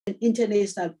an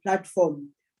international platform,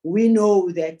 we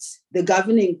know that the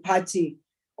governing party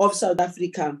of South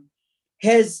Africa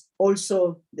has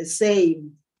also the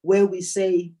same, where we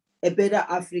say a better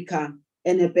Africa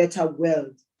and a better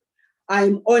world.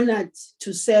 I'm honored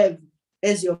to serve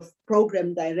as your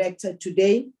program director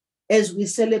today as we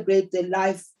celebrate the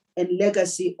life and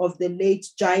legacy of the late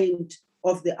giant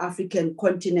of the African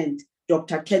continent,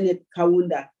 Dr. Kenneth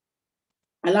Kaunda.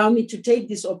 Allow me to take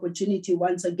this opportunity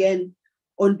once again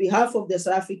on behalf of the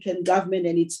South African government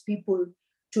and its people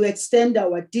to extend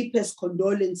our deepest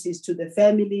condolences to the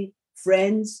family,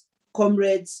 friends,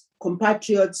 comrades,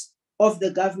 compatriots of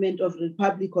the government of the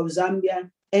Republic of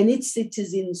Zambia and its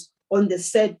citizens on the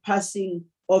sad passing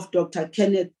of Dr.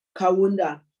 Kenneth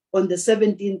Kaunda on the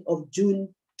 17th of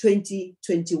June,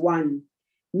 2021.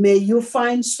 May you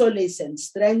find solace and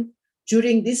strength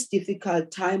during this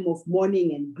difficult time of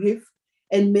mourning and grief,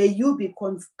 and may you be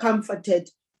comforted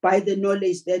by the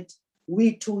knowledge that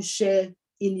we too share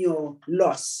in your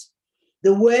loss.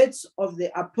 The words of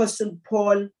the Apostle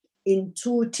Paul in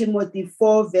 2 Timothy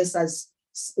 4 verses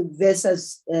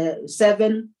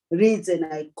 7 reads, and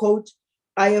I quote,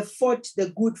 "I have fought the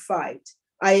good fight.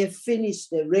 I have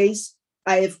finished the race.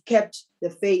 I have kept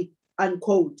the faith,"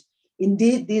 unquote.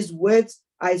 Indeed, these words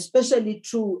are especially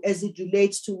true as it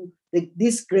relates to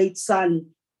this great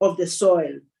son of the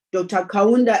soil. Dr.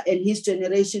 Kaunda and his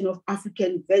generation of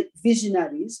African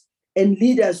visionaries and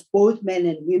leaders, both men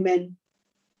and women,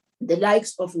 the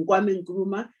likes of Kwame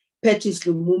Nkrumah, Patrice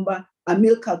Lumumba,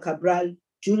 Amilcar Cabral,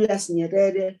 Julius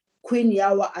Nyerere, Queen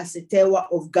Yawa Asetewa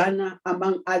of Ghana,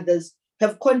 among others,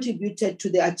 have contributed to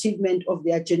the achievement of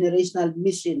their generational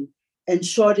mission,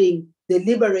 ensuring the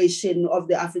liberation of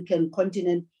the African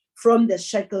continent from the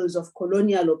shackles of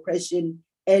colonial oppression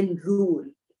and rule.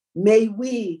 May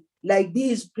we, like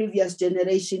these previous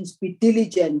generations, be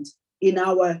diligent in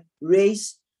our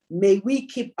race. May we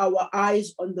keep our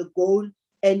eyes on the goal,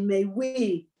 and may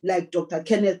we, like Dr.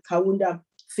 Kenneth Kaunda,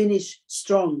 finish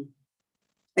strong.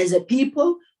 As a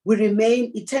people, we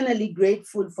remain eternally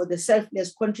grateful for the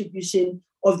selfless contribution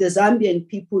of the Zambian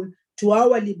people to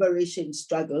our liberation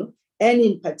struggle, and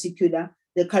in particular,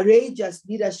 the courageous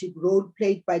leadership role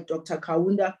played by Dr.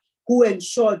 Kaunda, who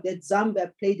ensured that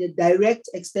Zambia played a direct,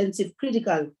 extensive,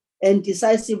 critical, and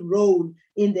decisive role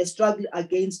in the struggle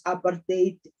against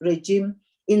apartheid regime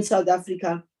in South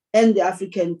Africa and the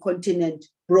African continent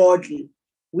broadly.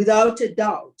 Without a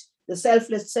doubt, the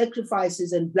selfless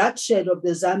sacrifices and bloodshed of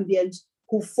the Zambians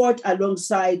who fought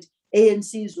alongside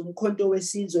ANC's Umkhonto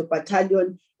weSizwe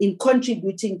battalion in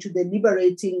contributing to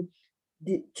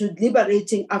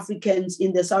liberating Africans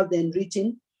in the southern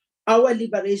region, our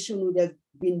liberation would have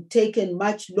been taken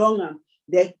much longer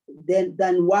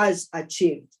than was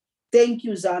achieved. Thank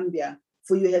you, Zambia,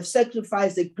 for you have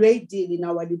sacrificed a great deal in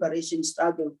our liberation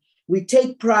struggle. We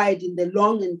take pride in the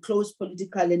long and close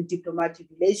political and diplomatic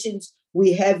relations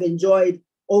we have enjoyed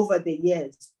over the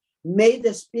years. May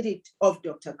the spirit of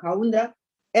Dr. Kaunda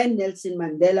and Nelson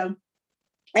Mandela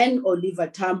and Oliver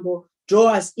Tambo draw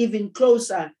us even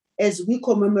closer as we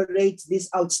commemorate this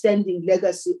outstanding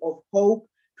legacy of hope,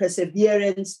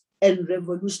 perseverance, and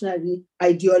revolutionary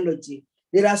ideology.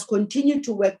 Let us continue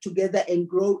to work together and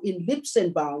grow in leaps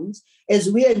and bounds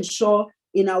as we ensure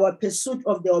in our pursuit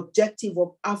of the objective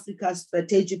of Africa's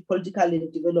strategic political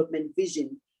and development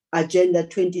vision, Agenda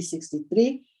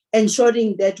 2063,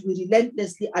 ensuring that we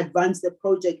relentlessly advance the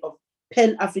project of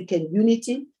Pan-African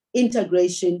unity,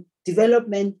 integration,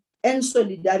 development, and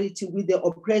solidarity with the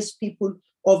oppressed people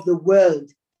of the world,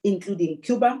 including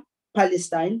Cuba,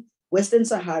 Palestine, Western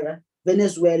Sahara,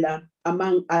 Venezuela,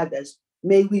 among others.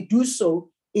 May we do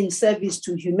so in service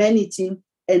to humanity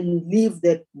and leave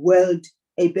the world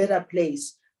a better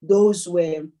place. Those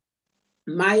were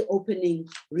my opening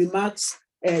remarks,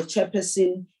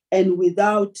 Chairperson, and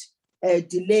without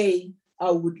delay, I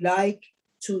would like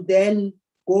to then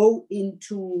go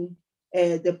into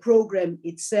the program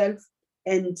itself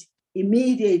and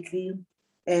immediately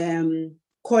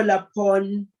call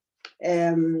upon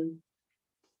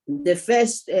the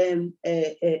first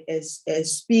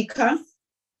speaker.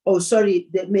 Oh, sorry,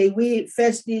 may we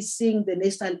firstly sing the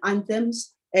national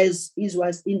anthems as is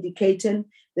was indicated.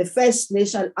 The first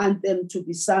national anthem to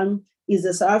be sung is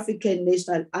the South African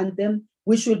national anthem,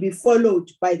 which will be followed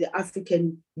by the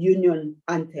African Union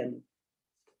anthem.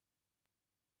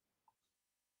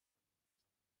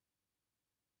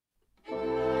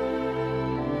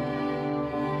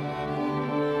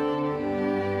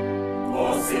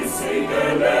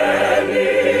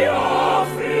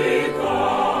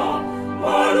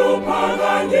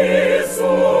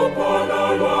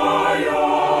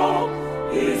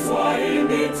 Izwa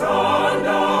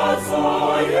imithandazo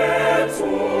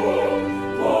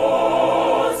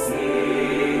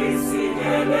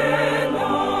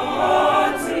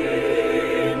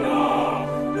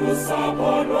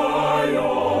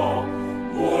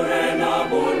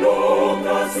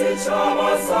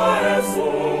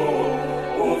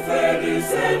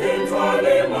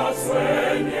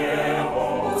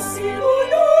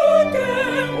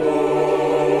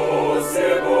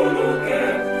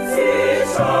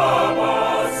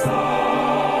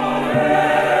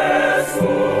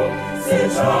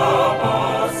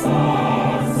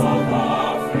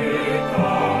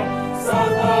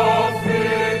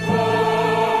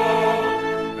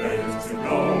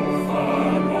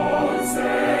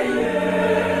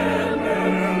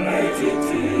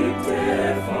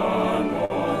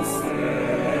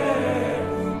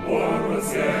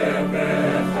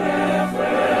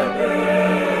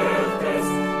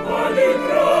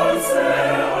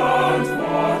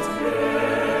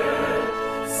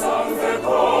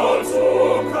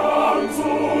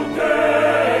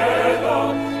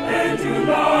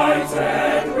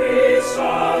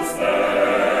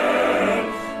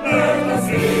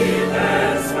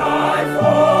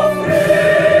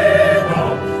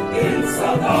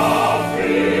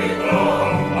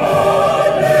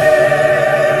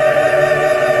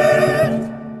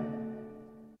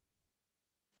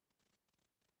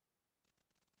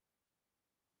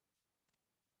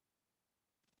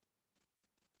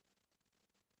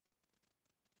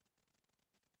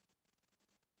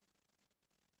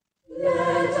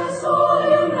Let us all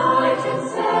unite and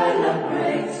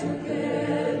celebrate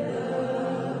together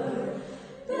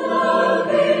the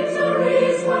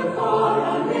victories won for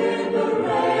our liberation.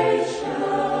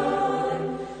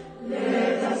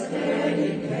 Let us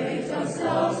dedicate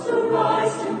ourselves to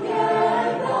rise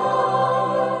together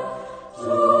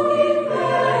to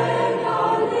defend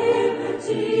our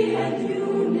liberty and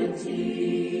unity.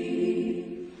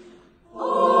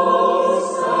 Oh,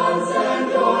 sons and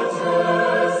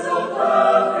daughters of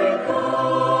Africa,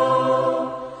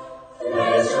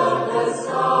 flesh of the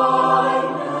sun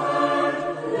and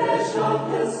flesh of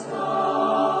the sky,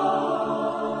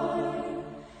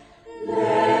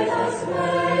 let us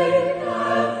make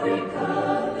Africa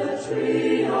the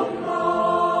tree of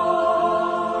life.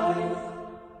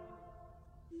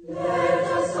 Let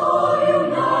us all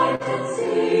unite and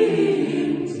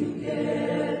sing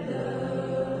together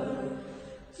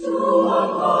to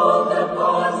uphold the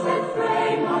bonds that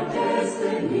frame our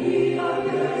destiny, our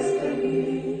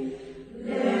destiny.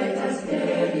 Let us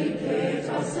dedicate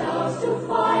ourselves to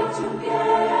fight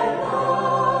together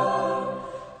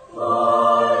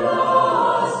for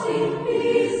lasting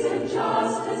peace and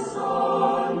justice,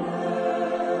 honor.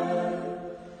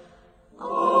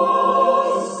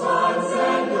 Oh, sons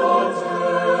and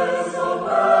daughters of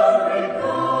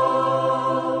Africa,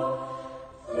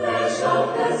 flesh of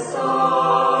the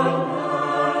sun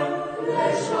and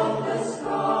flesh of the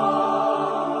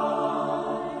sky,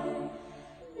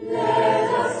 let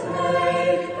us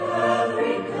make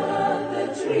Africa the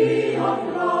tree of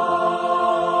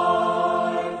life.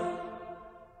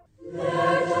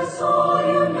 Let us all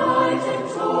unite and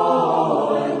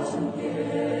toil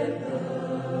together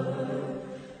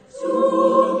to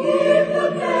give the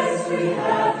best we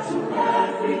have to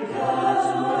Africa,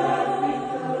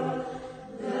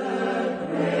 the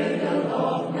cradle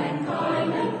of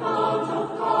mankind and fount of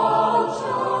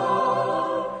culture,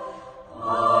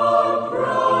 our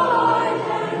pride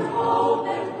and hope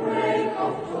at break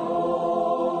of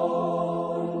dawn.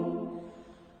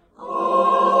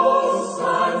 Oh,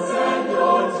 sons and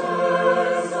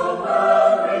daughters of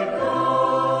Africa,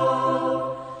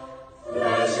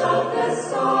 flesh of the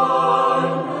sun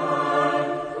and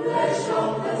flesh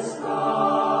of the sky,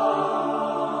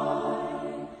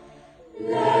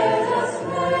 let us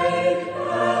make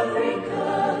Africa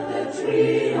the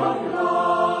tree of life.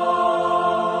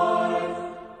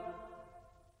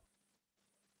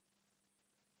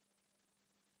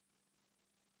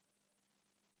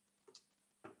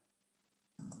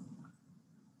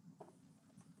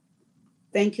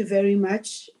 Thank you very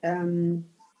much.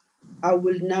 I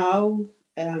will now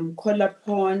call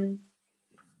upon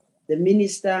the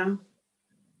Minister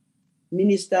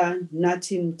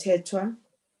Nathi Mthethwa,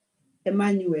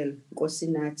 Emmanuel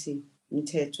Nkosinati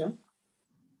Mthethwa.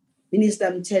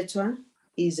 Minister Mthethwa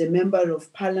is a member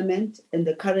of Parliament and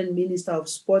the current Minister of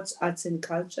Sports, Arts and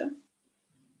Culture.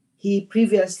 He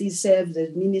previously served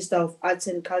as Minister of Arts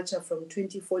and Culture from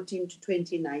 2014 to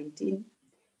 2019,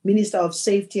 Minister of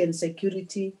Safety and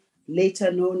Security,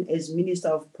 later known as Minister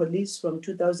of Police from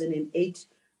 2008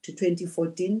 to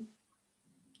 2014,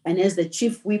 and as the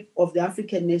Chief Whip of the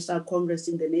African National Congress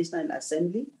in the National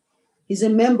Assembly. He's a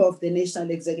member of the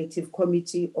National Executive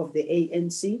Committee of the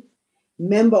ANC,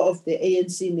 member of the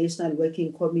ANC National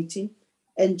Working Committee,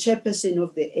 and chairperson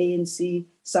of the ANC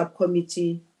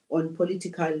Subcommittee on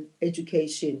Political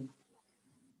Education.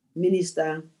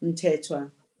 Minister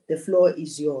Mthethwa, the floor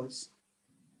is yours.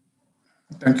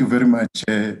 Thank you very much,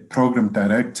 Program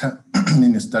Director,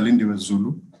 Minister Lindiwe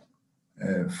Zulu,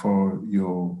 for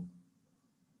your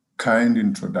kind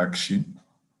introduction.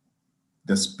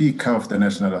 The Speaker of the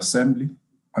National Assembly,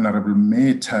 Honorable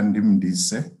Thandi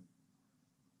Mdise,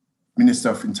 Minister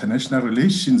of International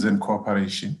Relations and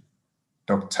Cooperation,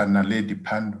 Dr. Naledi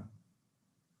Pandor,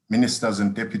 Ministers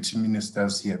and Deputy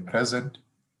Ministers here present,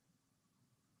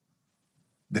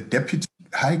 the Deputy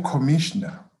High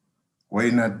Commissioner,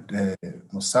 Wainad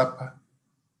Musapa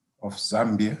of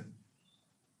Zambia,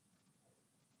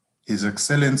 His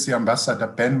Excellency Ambassador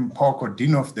Ben Mpoko,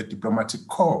 Dean of the Diplomatic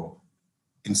Corps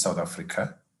in South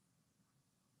Africa,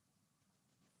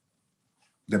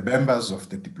 the members of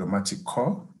the Diplomatic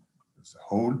Corps, the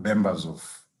whole members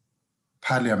of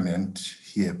Parliament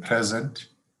here present,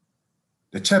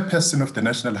 the chairperson of the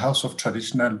National House of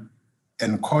Traditional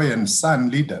Nkoy and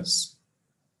San leaders,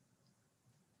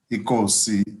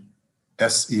 Ikosi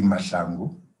S.E.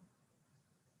 Mahlangu,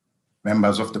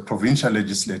 members of the provincial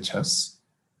legislatures,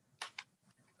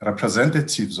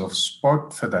 representatives of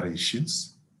sport federations,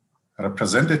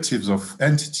 representatives of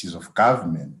entities of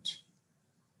government,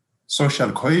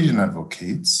 social cohesion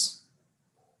advocates,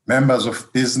 members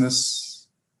of business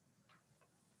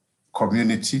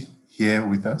community here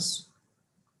with us,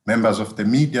 members of the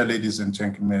media, ladies and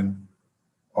gentlemen,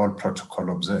 all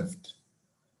protocol observed.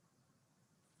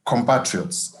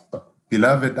 Compatriots,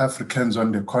 beloved Africans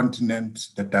on the continent,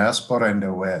 the diaspora and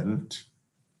the world,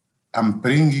 I'm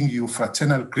bringing you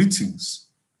fraternal greetings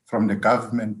from the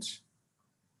government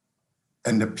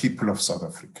and the people of South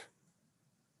Africa.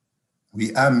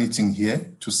 We are meeting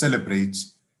here to celebrate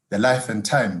the life and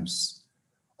times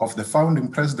of the founding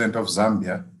president of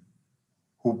Zambia,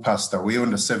 who passed away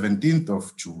on the 17th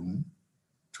of June,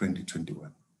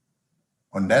 2021.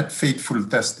 On that fateful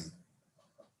Thursday,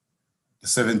 the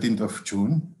 17th of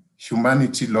June,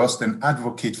 humanity lost an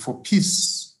advocate for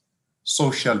peace,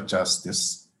 social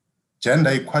justice,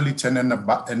 gender equality, and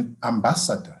an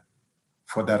ambassador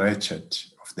for the wretched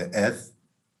of the earth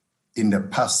in the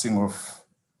passing of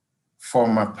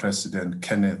former President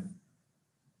Kenneth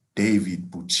David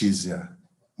Buchizia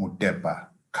Muteba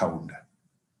Kaunda.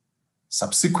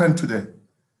 Subsequent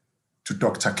to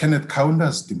Dr. Kenneth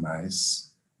Kaunda's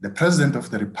demise, the President of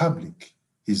the Republic,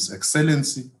 His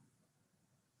Excellency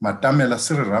Matamela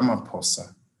Cyril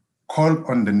Ramaphosa, called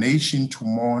on the nation to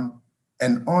mourn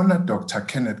and honor Dr.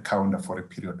 Kenneth Kaunda for a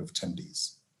period of 10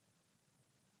 days.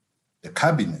 The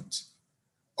Cabinet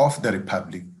of the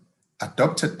Republic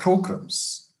adopted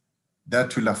programs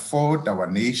that will afford our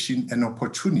nation an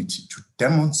opportunity to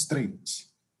demonstrate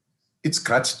its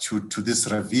gratitude to this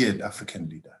revered African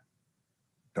leader.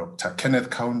 Dr. Kenneth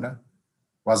Kaunda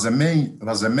was a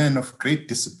man of great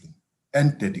discipline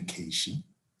and dedication,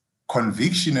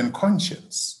 conviction and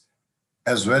conscience,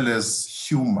 as well as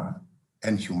humor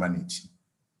and humanity.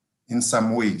 In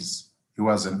some ways, he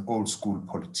was an old school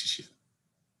politician.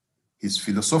 His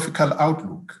philosophical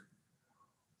outlook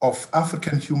of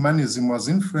African humanism was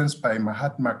influenced by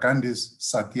Mahatma Gandhi's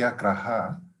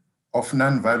Satyagraha of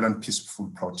nonviolent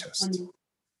peaceful protest.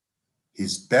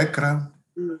 His background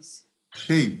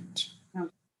shaped.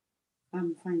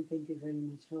 I'm fine, thank you very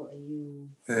much. How are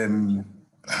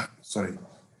you?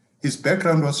 His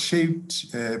background was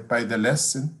shaped by the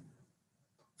lesson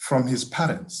from his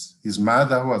parents. His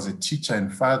mother was a teacher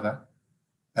and father,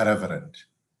 a reverend.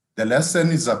 The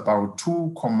lesson is about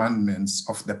 2 commandments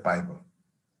of the Bible.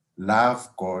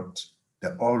 Love God,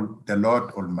 the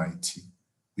Lord Almighty,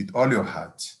 with all your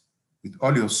heart, with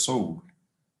all your soul,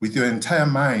 with your entire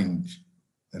mind,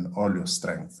 and all your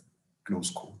strength, close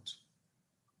quote.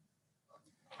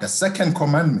 The second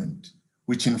commandment,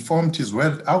 which informed his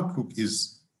world outlook,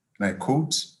 is, and I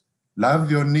quote, love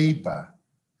your neighbor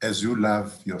as you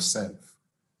love yourself.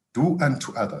 Do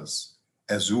unto others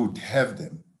as you would have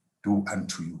them do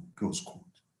unto you, close quote.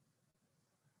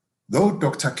 Though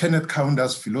Dr. Kenneth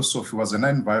Kaunda's philosophy was a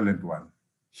non-violent one,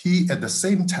 he at the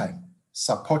same time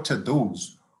supported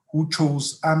those who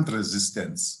chose armed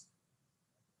resistance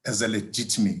as a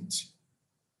legitimate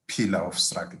pillar of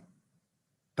struggle.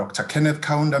 Dr. Kenneth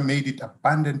Kaunda made it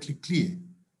abundantly clear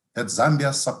that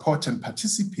Zambia's support and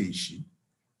participation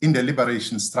in the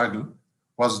liberation struggle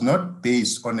was not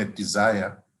based on a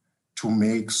desire to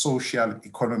make social,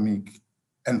 economic,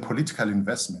 and political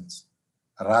investments.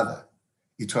 Rather,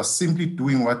 it was simply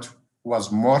doing what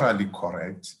was morally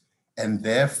correct and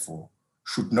therefore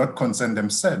should not concern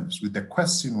themselves with the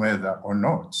question whether or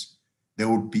not there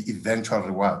would be eventual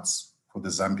rewards for the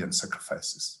Zambian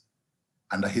sacrifices.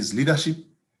 Under his leadership,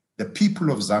 the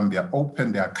people of Zambia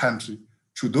opened their country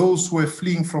to those who were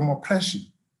fleeing from oppression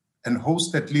and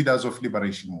hosted leaders of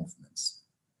liberation movements.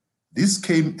 This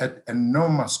came at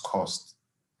enormous cost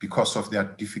because of their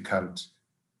difficult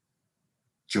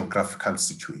geographical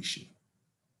situation.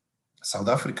 South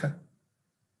Africa,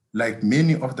 like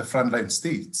many of the frontline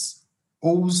states,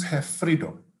 owes her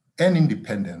freedom and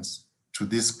independence to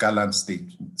this gallant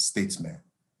statesman,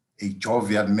 a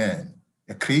jovial man,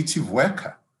 a creative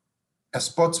worker, a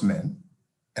sportsman,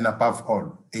 and above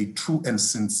all, a true and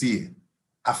sincere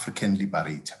African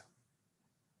liberator.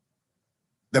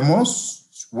 The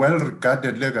most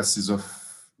well-regarded legacies of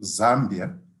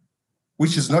Zambia,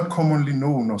 which is not commonly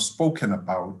known or spoken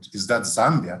about, is that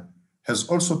Zambia has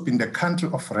also been the country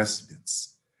of residence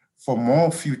for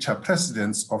more future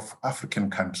presidents of African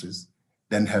countries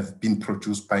than have been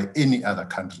produced by any other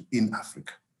country in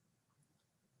Africa.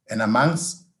 And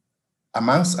amongst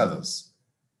others,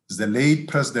 is the late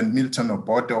President Milton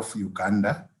Obote of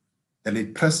Uganda, the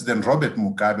late President Robert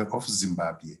Mugabe of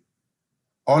Zimbabwe,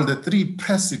 all the three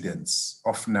presidents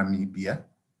of Namibia,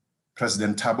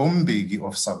 President Thabo Mbeki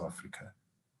of South Africa,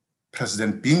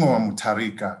 President Bingu wa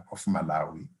Mutharika of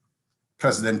Malawi,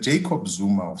 President Jacob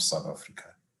Zuma of South Africa,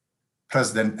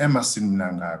 President Emmerson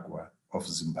Mnangagwa of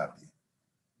Zimbabwe.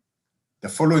 The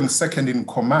following second in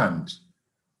command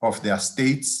of their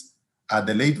states are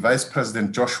the late Vice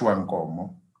President Joshua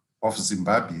Nkomo of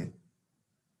Zimbabwe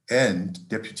and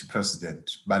Deputy President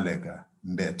Baleka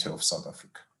Mbete of South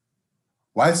Africa.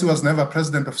 Whilst he was never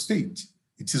president of state,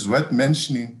 it is worth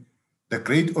mentioning the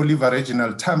great Oliver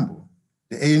Reginald Tambo,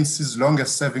 the ANC's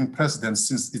longest serving president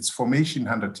since its formation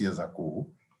 100 years ago,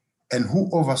 and who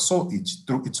oversaw it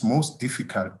through its most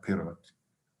difficult period,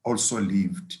 also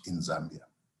lived in Zambia.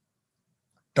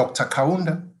 Dr.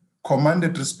 Kaunda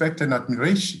commanded respect and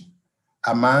admiration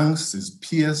amongst his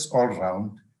peers all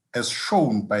round, as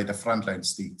shown by the Frontline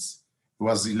States. He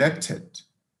was elected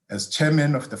as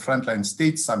chairman of the Frontline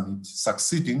States Summit,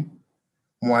 succeeding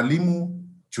Mwalimu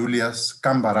Julius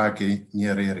Kambarage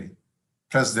Nyerere,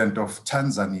 president of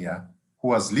Tanzania, who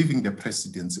was leaving the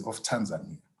presidency of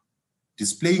Tanzania.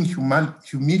 Displaying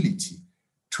humility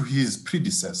to his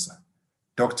predecessor,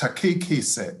 Dr. KK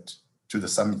said to the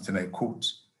summit, and I quote,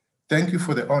 "Thank you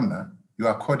for the honor you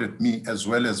accorded me as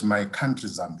well as my country,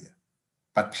 Zambia.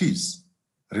 But please,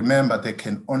 remember there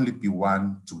can only be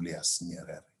one Julius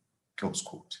Nyerere," close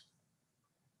quote.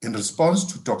 In response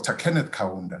to Dr. Kenneth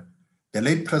Kaunda, the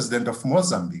late president of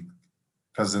Mozambique,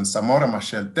 President Samora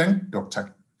Machel thanked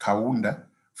Dr. Kaunda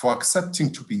for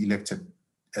accepting to be elected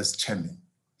as chairman.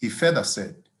 He further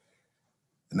said,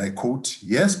 and I quote,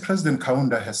 "Yes, President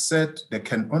Kaunda has said there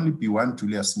can only be one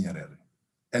Julius Nyerere,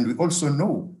 and we also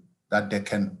know that there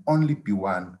can only be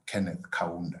one Kenneth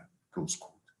Kaunda," close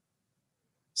quote.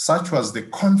 Such was the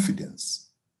confidence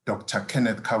Dr.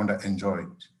 Kenneth Kaunda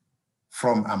enjoyed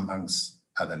from amongst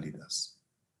other leaders.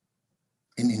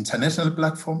 In international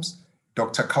platforms,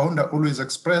 Dr. Kaunda always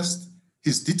expressed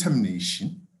his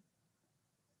determination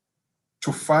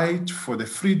to fight for the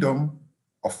freedom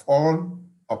of all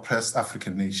oppressed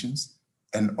African nations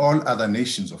and all other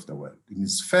nations of the world. In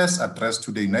his first address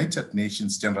to the United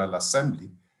Nations General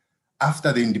Assembly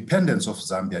after the independence of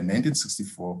Zambia in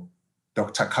 1964,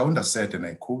 Dr. Kaunda said, and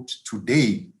I quote,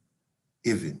 "Today,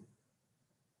 even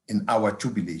in our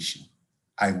jubilation,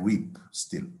 I weep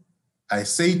still. I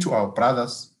say to our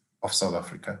brothers of South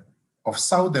Africa, of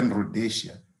Southern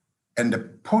Rhodesia, and the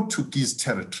Portuguese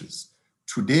territories,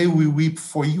 today we weep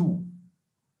for you.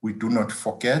 We do not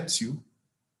forget you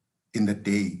in the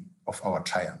day of our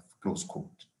triumph," close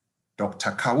quote.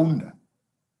 Dr. Kaunda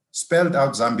spelled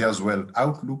out Zambia's world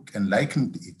outlook and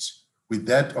likened it with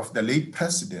that of the late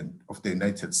President of the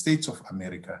United States of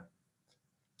America,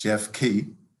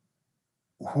 JFK,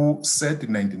 who said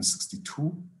in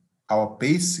 1962, "Our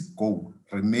basic goal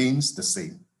remains the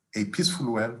same, a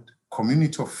peaceful world,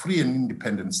 community of free and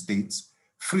independent states,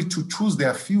 free to choose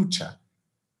their future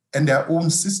and their own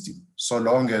system, so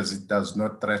long as it does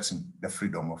not threaten the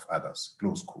freedom of others,"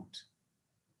 close quote.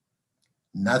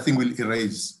 Nothing will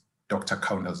erase Dr.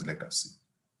 Kaunda's legacy,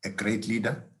 a great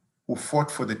leader who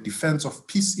fought for the defense of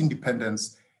peace,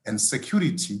 independence, and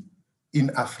security in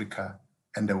Africa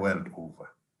and the world over.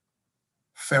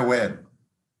 Farewell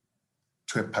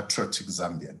to a patriotic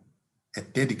Zambian, a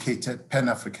dedicated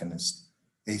Pan-Africanist,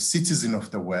 a citizen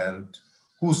of the world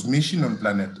whose mission on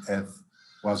planet Earth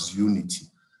was unity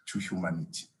to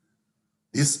humanity.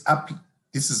 This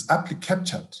is aptly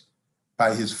captured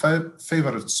by his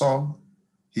favorite song,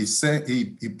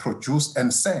 He produced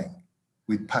and sang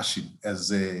with passion, as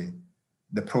the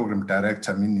program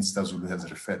director, Minister Zulu, has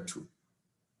referred to.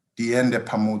 Diende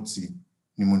pamodzi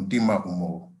ni muntima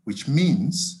umo, which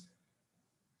means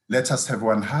let us have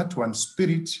one heart, one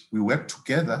spirit. We work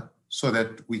together so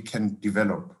that we can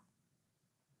develop.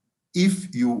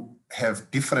 If you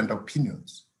have different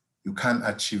opinions, you can't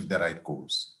achieve the right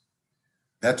goals.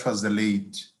 That was the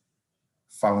late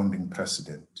founding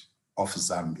president of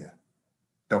Zambia,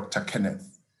 Dr.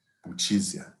 Kenneth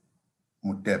Buchizia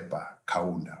Mutepa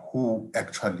Kaunda, who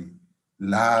actually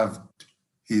loved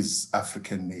his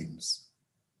African names.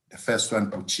 The first one,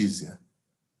 Buchizia,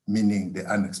 meaning the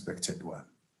unexpected one.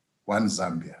 One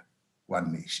Zambia,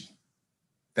 one nation.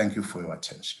 Thank you for your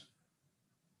attention.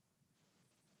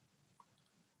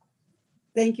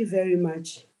 Thank you very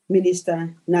much,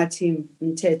 Minister Nathi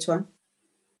Mthethwa.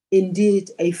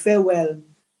 Indeed, a farewell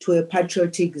to a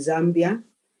patriotic Zambia,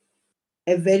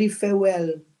 a very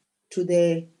farewell to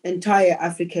the entire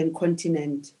African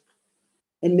continent.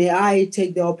 And may I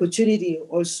take the opportunity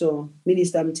also,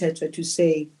 Minister Mthethwa, to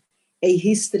say a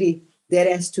history that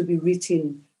has to be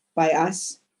written by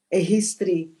us, a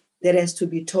history that has to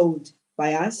be told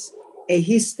by us, a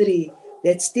history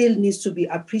that still needs to be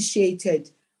appreciated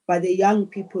by the young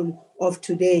people of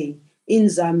today in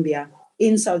Zambia,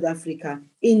 in South Africa,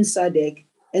 in SADC,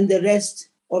 and the rest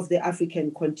of the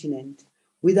African continent.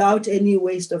 Without any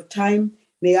waste of time,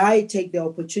 may I take the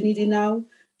opportunity now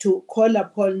to call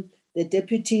upon the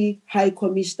Deputy High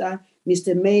Commissioner,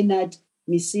 Mr. Maynard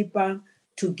Misipa,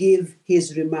 to give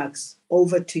his remarks.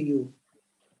 Over to you.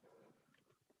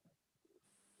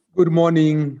 Good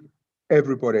morning,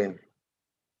 everybody.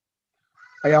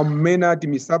 I am Maynard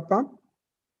Misapa,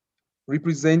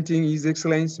 representing His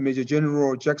Excellency Major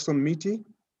General Jackson Miti,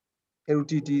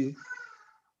 LTD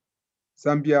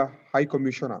Zambia High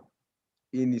Commissioner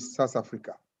in South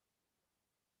Africa.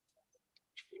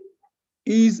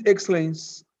 His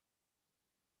Excellency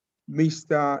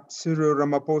Mr. Cyril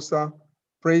Ramaphosa,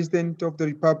 President of the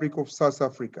Republic of South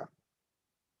Africa.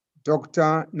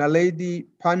 Dr. Naledi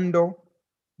Pandor,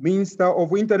 Minister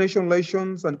of International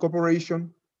Relations and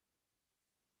Cooperation.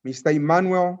 Mr.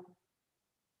 Emmanuel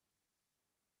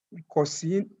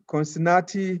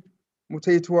Konsinati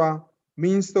Mthethwa,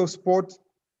 Minister of Sport,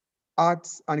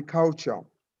 Arts and Culture.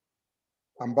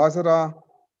 Ambassador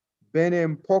Bene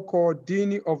Mpoko,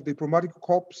 Dean of the Diplomatic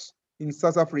Corps in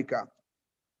South Africa.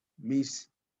 Ms.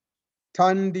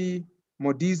 Thandi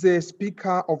Modize,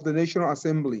 Speaker of the National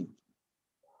Assembly.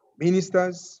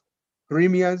 Ministers,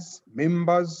 premiers,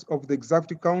 members of the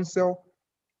Executive Council,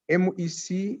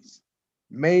 MECs,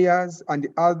 mayors, and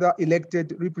other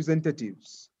elected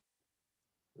representatives.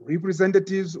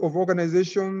 Representatives of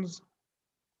organizations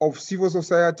of civil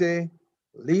society,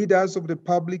 leaders of the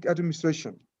public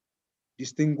administration,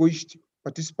 distinguished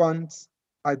participants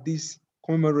at this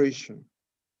commemoration,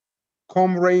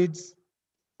 comrades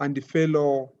and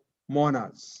fellow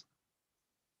mourners.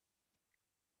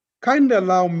 Kindly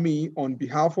allow me, on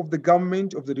behalf of the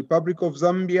government of the Republic of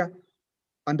Zambia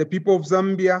and the people of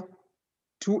Zambia,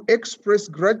 to express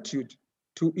gratitude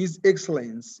to His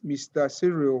Excellency Mr.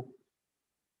 Cyril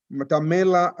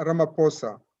Matamela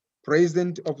Ramaphosa,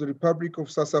 President of the Republic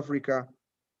of South Africa,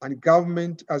 and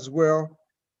government, as well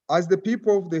as the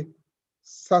people of the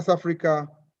South Africa,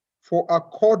 for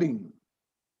according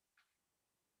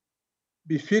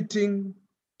befitting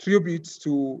tributes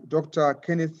to Dr.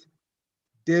 Kenneth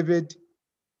David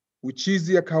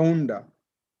Buchizia Kaunda,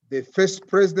 the first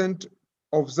president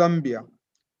of Zambia,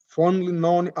 fondly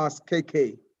known as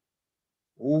KK,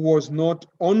 who was not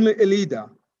only a leader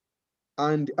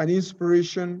and an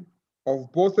inspiration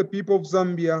of both the people of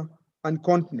Zambia and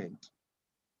continent,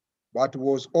 but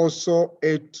was also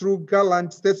a true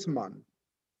gallant statesman,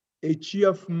 a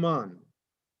cheerful man,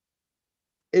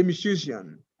 a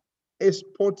musician, a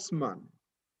sportsman,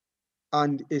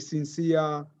 and a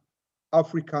sincere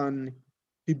African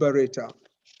liberator.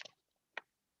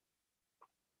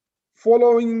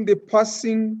 Following the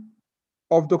passing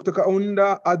of Dr.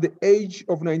 Kaunda at the age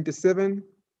of 97,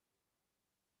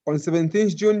 on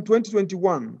 17th June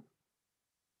 2021,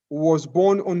 who was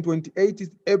born on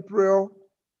 28th April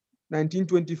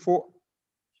 1924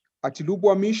 at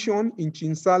Lubwa Mission in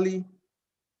Chinsali,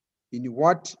 in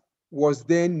what was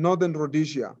then Northern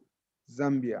Rhodesia,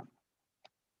 Zambia.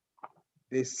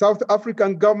 The South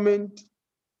African government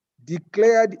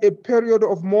declared a period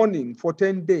of mourning for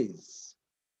 10 days,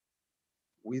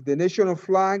 with the national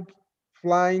flag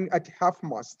flying at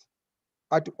half-mast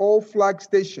at all flag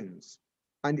stations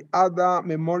and other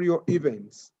memorial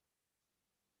events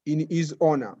in his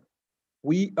honor.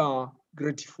 We are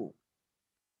grateful.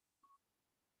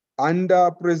 Under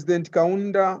President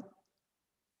Kaunda,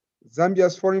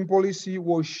 Zambia's foreign policy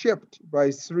was shaped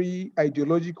by three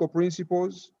ideological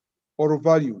principles or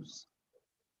values: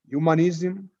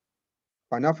 humanism,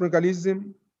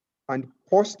 Pan-Africanism, and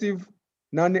positive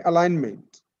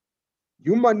non-alignment.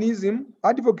 Humanism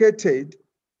advocated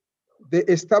the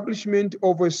establishment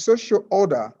of a social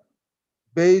order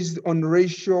based on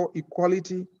racial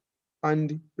equality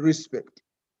and respect.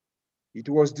 It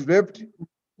was developed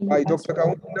by Dr.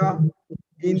 Kaunda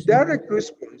in direct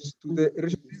response to the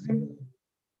racism,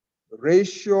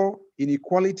 racial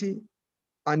inequality,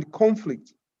 and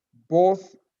conflict,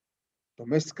 both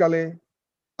domestically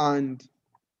and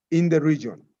in the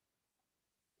region.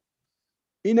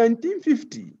 In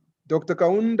 1950, Dr.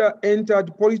 Kaunda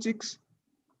entered politics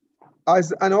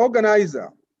as an organizer,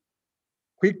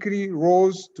 quickly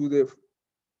rose to the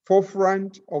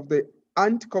forefront of the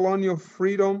anti-colonial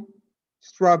freedom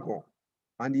struggle,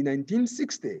 and in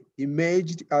 1960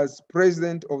 emerged as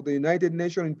president of the United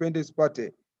Nations Independence Party,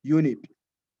 UNIP.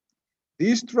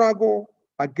 This struggle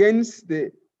against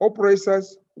the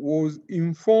oppressors was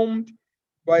informed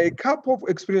by a couple of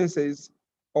experiences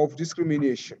of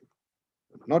discrimination.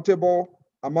 Notable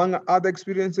among other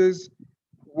experiences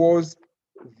was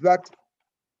that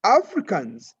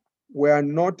Africans were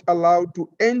not allowed to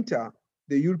enter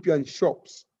the European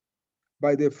shops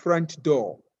by the front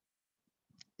door.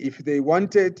 If they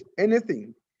wanted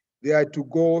anything, they had to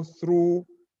go through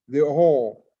the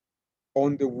hole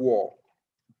on the wall.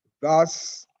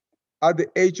 Thus, at the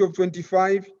age of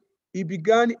 25, he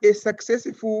began a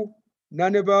successful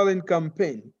non-violent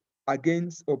campaign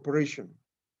against oppression,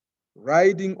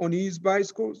 riding on his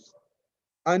bicycles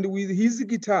and with his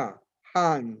guitar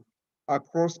hung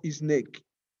across his neck,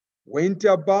 went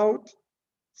about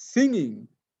singing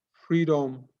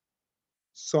freedom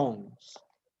songs.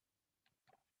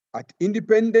 At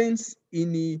independence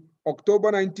in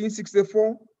October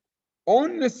 1964,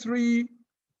 only three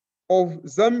of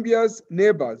Zambia's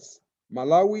neighbors,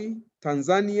 Malawi,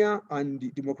 Tanzania, and the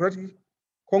Democratic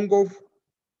Congo,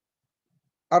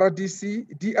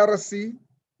 DRC,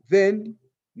 then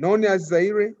known as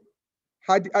Zaire,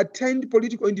 had attained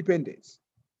political independence.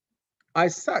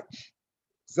 As such,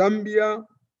 Zambia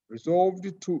resolved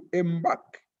to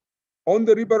embark on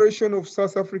the liberation of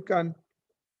South Africa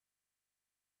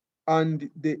and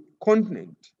the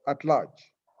continent at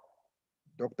large.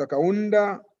 Dr.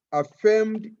 Kaunda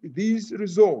affirmed this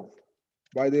resolve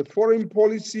by the foreign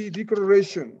policy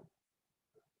declaration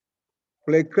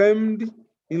proclaimed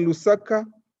in Lusaka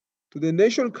to the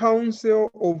National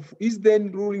Council of his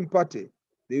then ruling party,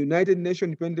 the United Nations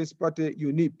Independence Party,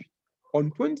 UNIP, on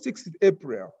 26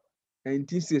 April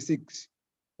 1966,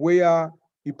 where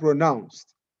he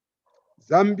pronounced,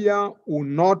 Zambia will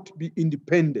not be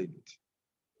independent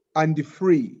and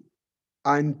free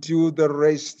until the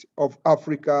rest of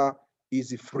Africa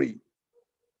is free.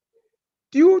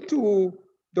 Due to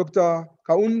Dr.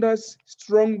 Kaunda's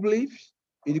strong belief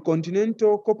in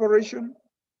continental cooperation,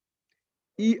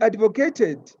 he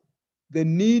advocated the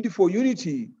need for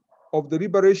unity of the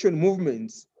liberation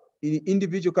movements in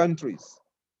individual countries.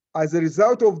 As a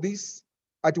result of this,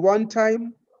 at one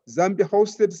time, Zambia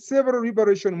hosted several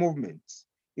liberation movements,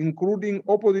 including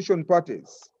opposition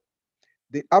parties,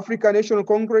 the African National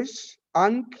Congress,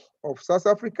 ANC of South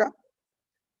Africa,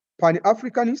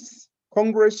 Pan-Africanist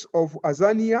Congress of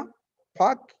Azania,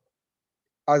 PAC,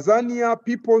 Azania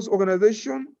People's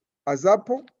Organization,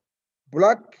 AZAPO,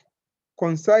 Black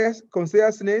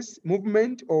Consciousness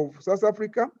Movement of South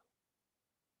Africa,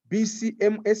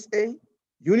 BCMSA,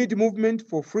 Unity Movement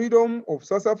for Freedom of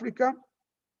South Africa,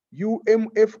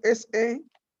 UMFSA,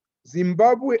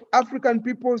 Zimbabwe African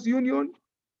People's Union,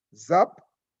 ZAP,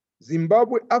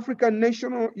 Zimbabwe African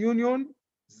National Union,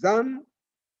 ZAN,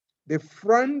 the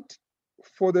Front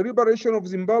for the Liberation of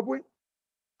Zimbabwe,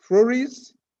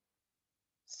 FLORIS,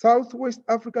 Southwest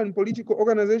African Political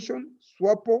Organization,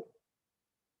 SWAPO,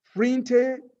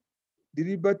 Frente de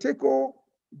Libertação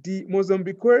de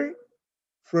Moçambique,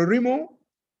 FRELIMO,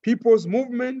 People's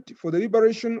Movement for the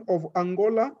Liberation of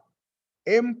Angola,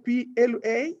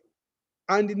 MPLA,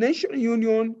 and the National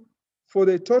Union for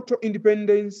the Total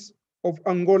Independence of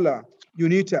Angola,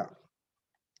 UNITA.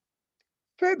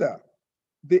 Further,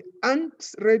 the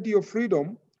ANC's Radio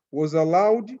Freedom was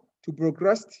allowed to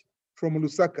broadcast from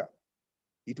Lusaka.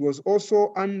 It was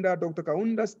also under Dr.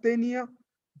 Kaunda's tenure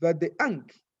that the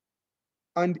ANC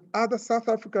and other South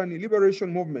African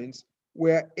liberation movements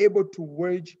were able to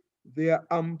wage their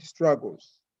armed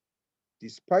struggles.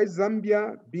 Despite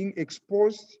Zambia being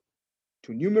exposed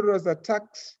to numerous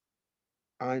attacks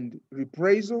and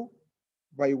reprisal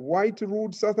by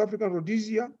white-ruled South African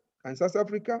Rhodesia and South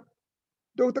Africa,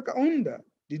 Dr. Kaunda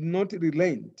did not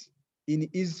relent in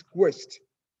his quest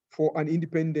for an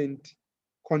independent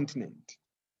continent.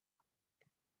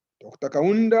 Dr.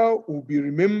 Kaunda will be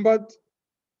remembered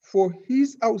for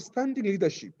his outstanding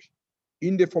leadership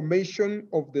in the formation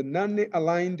of the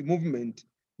non-aligned movement,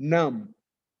 NAM,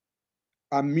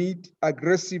 amid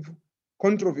aggressive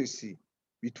controversy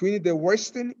between the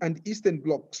Western and Eastern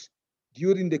blocs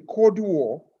during the Cold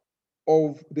War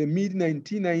of the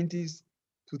mid-1990s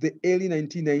to the early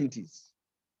 1990s.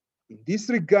 In this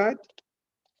regard,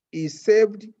 he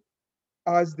served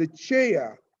as the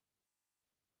chair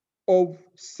of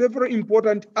several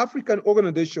important African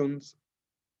organizations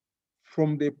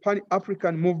from the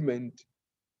Pan-African Movement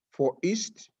for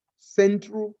East,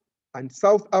 Central, and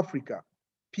South Africa,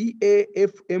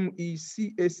 PAFMECSA,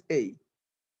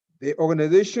 the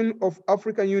Organization of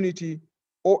African Unity,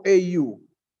 OAU,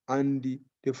 and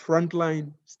the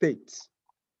Frontline States.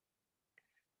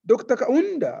 Dr.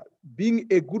 Kaunda, being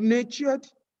a good-natured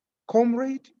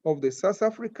comrade of the South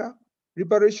Africa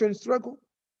liberation struggle,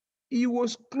 he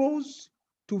was close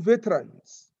to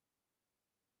veterans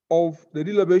of the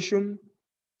liberation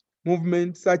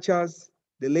movement such as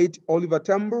the late Oliver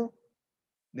Tambo,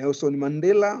 Nelson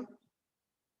Mandela,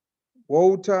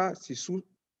 Walter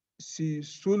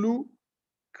Sisulu,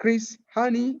 Chris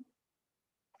Hani,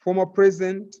 former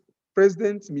President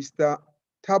Mr.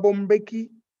 Thabo Mbeki,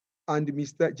 and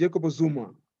Mr. Jacob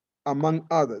Zuma, among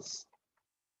others.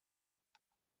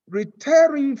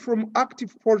 Retiring from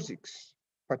active politics,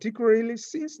 particularly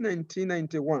since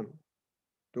 1991,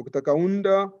 Dr.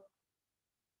 Kaunda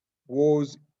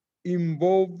was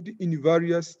involved in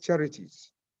various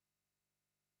charities.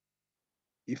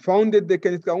 He founded the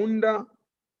Kenneth Kaunda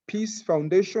Peace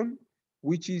Foundation,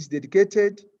 which is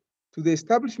dedicated to the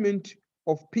establishment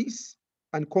of peace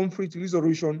and conflict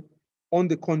resolution on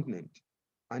the continent,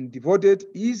 and devoted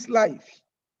his life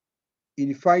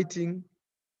in fighting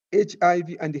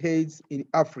HIV and AIDS in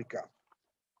Africa.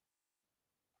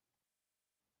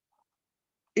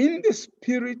 In the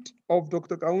spirit of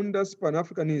Dr. Kaunda's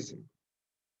Pan-Africanism,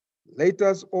 let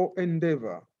us all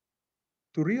endeavor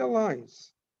to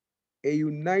realize a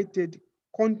united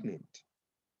continent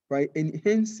by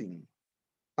enhancing,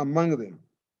 among them,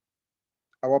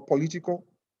 our political,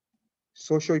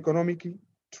 socio-economic,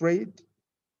 trade,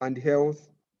 and health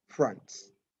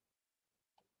fronts.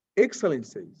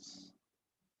 Excellencies,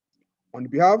 on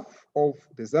behalf of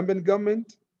the Zambian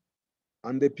government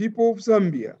and the people of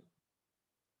Zambia,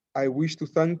 I wish to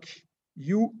thank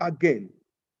you again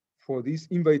for this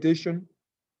invitation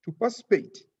to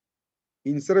participate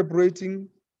in celebrating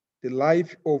the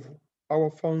life of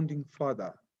our founding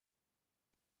father.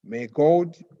 May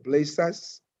God bless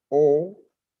us all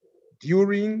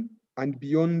during and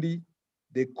beyond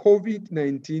the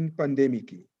COVID-19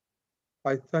 pandemic.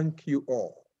 I thank you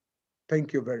all.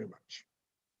 Thank you very much.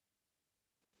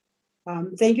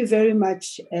 Thank you very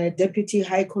much, Deputy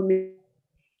High Commissioner.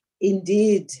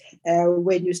 Indeed,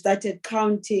 when you started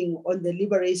counting on the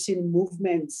liberation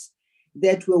movements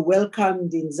that were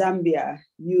welcomed in Zambia,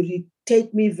 you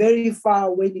take me very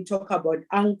far when you talk about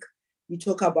Ankh, you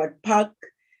talk about PAC,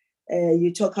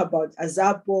 you talk about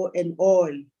Azapo and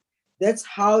all. That's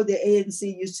how the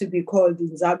ANC used to be called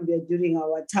in Zambia during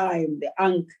our time, the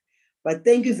Ankh. But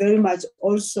thank you very much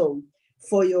also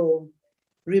for your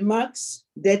remarks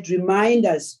that remind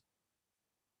us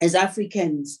as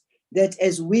Africans that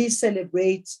as we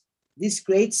celebrate this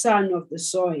great son of the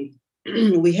soil,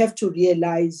 we have to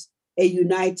realize a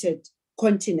united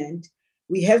continent.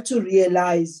 We have to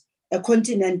realize a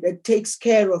continent that takes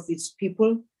care of its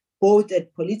people, both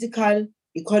at political,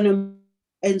 economic,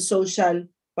 and social,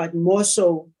 but more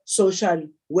so social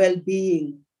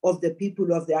well-being of the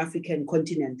people of the African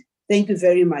continent. Thank you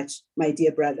very much, my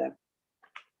dear brother.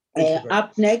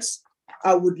 Up next,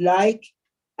 I would like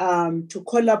to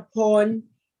call upon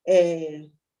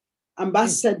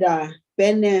Ambassador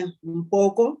Bene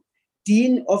Mpoko,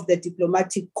 Dean of the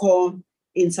Diplomatic Corps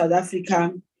in South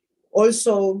Africa,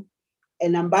 also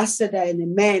an ambassador and a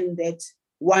man that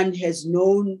one has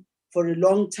known for a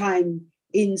long time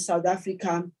in South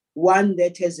Africa, one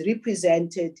that has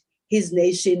represented his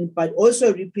nation, but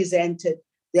also represented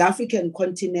the African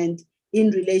continent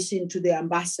in relation to the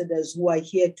ambassadors who are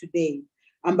here today.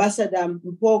 Ambassador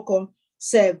Mpoko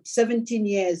served 17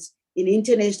 years in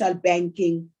international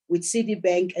banking with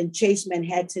Citibank and Chase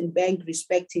Manhattan Bank,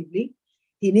 respectively.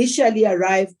 He initially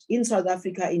arrived in South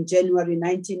Africa in January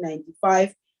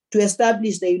 1995 to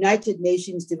establish the United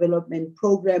Nations Development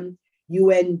Programme,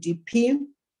 UNDP,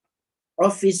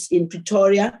 office in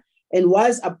Pretoria, and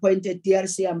was appointed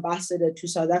DRC ambassador to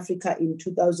South Africa in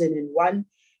 2001.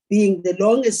 Being the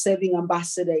longest serving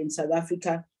ambassador in South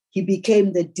Africa, he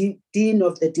became the Dean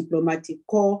of the Diplomatic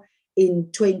Corps in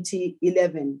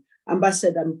 2011.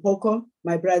 Ambassador Mpoko,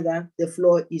 my brother, the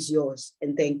floor is yours,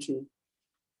 and thank you.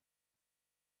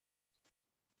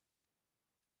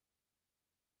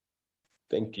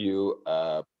 Thank you,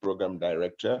 Program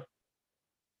Director,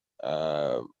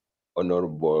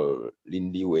 Honorable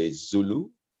Lindiwe Zulu,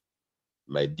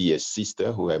 my dear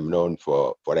sister, who I've known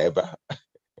for forever,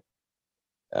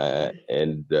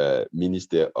 and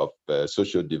Minister of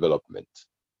Social Development.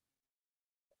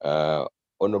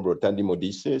 Honorable Thandi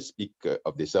Modise, Speaker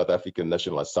of the South African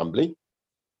National Assembly.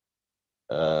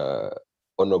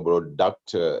 Honorable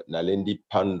Dr. Nalendi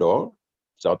Pandor,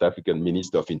 South African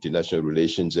Minister of International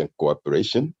Relations and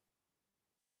Cooperation.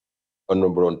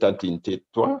 Honorable Ntanti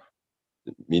Ntetwa,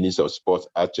 Minister of Sports,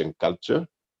 Arts and Culture.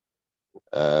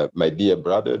 My dear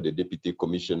brother, the Deputy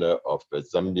Commissioner of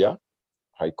Zambia,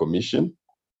 High Commission.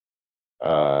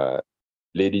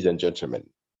 Ladies and gentlemen,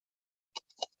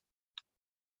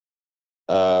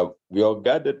 we are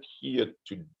gathered here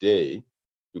today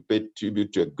to pay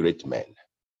tribute to a great man,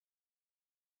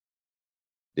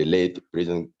 the late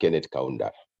President Kenneth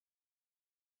Kaunda.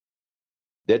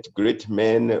 That great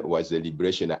man was a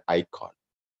liberation icon,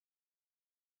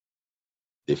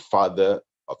 the father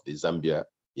of the Zambia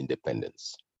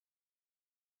independence.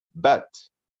 But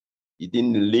he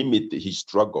didn't limit his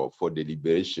struggle for the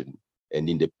liberation and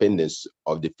independence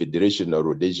of the Federation of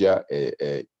Rhodesia,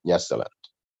 Nyasaland.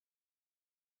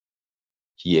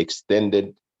 He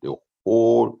extended the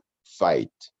whole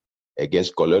fight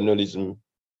against colonialism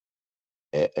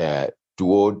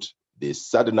toward the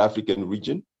Southern African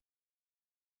region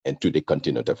and to the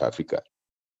continent of Africa.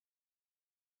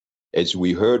 As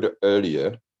we heard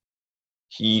earlier,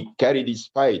 he carried his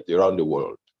fight around the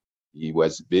world. He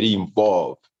was very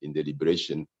involved in the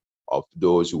liberation of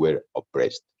those who were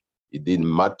oppressed. It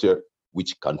didn't matter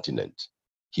which continent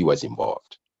he was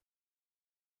involved.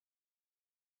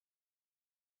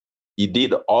 He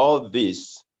did all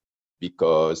this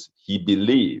because he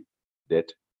believed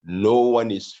that no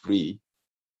one is free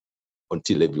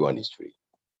until everyone is free.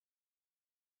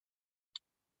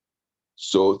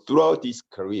 So throughout his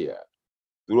career,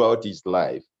 throughout his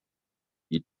life,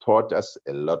 he taught us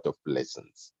a lot of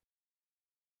lessons.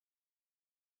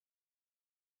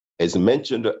 As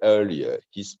mentioned earlier,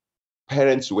 his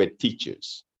parents were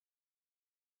teachers,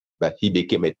 but he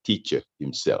became a teacher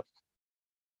himself.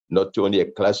 Not only a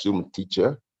classroom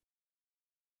teacher,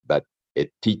 but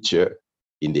a teacher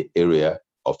in the area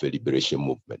of the liberation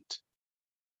movement.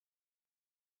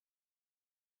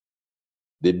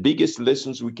 The biggest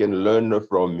lessons we can learn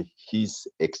from his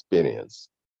experience.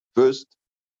 First,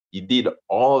 he did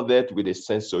all that with a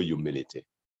sense of humility.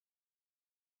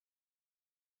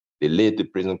 The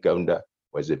late President Kaunda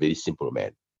was a very simple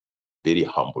man, very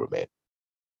humble man,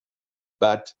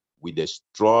 but with a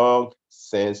strong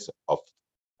sense of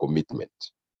commitment,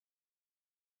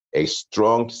 a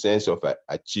strong sense of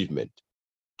achievement,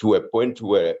 to a point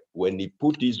where when he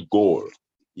put his goal,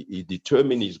 he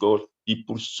determined his goal, he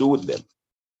pursued them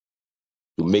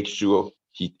to make sure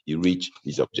he reached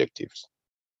his objectives.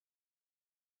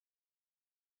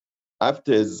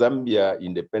 After Zambia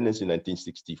independence in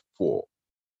 1964,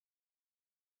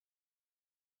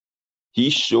 he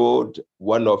showed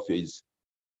one of his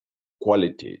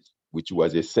qualities, which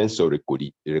was a sense of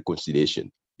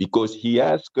reconciliation, because he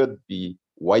asked the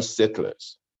white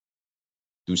settlers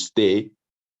to stay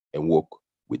and work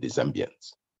with the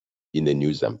Zambians in the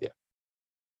new Zambia.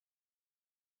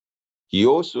 He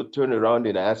also turned around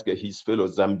and asked his fellow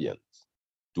Zambians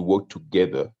to work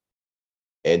together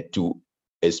and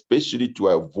especially to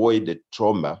avoid the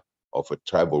trauma of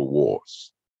tribal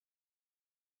wars.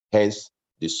 Hence,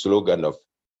 the slogan of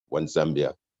One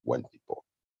Zambia, One People.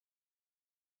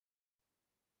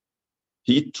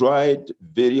 He tried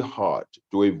very hard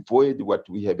to avoid what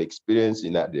we have experienced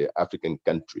in other African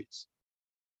countries.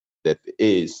 That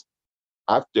is,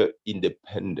 after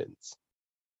independence,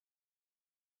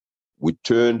 we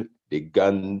turned the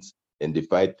guns and the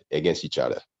fight against each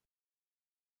other.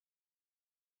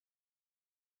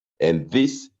 And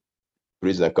this,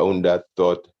 President Kaunda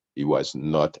thought it was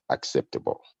not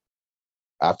acceptable.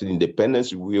 After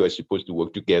independence, we were supposed to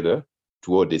work together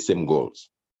toward the same goals.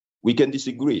 We can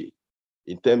disagree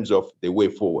in terms of the way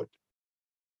forward,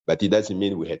 but it doesn't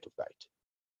mean we had to fight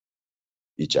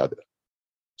each other.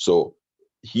 So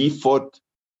he fought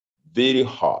very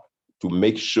hard to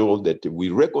make sure that we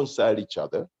reconcile each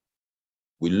other,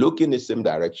 we look in the same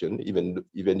direction, even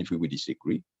if we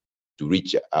disagree, to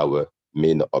reach our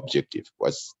main objective,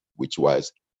 which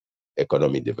was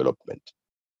economic development.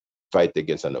 fight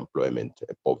against unemployment,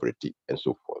 poverty, and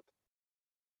so forth.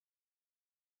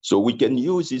 So we can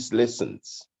use these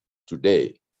lessons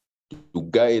today to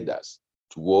guide us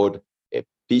toward a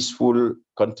peaceful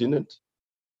continent,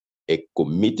 a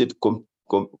committed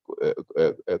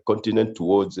continent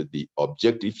towards the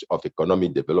objectives of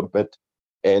economic development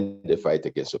and the fight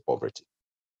against poverty.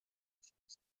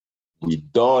 We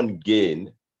don't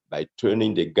gain by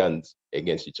turning the guns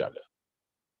against each other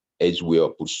as we are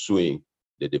pursuing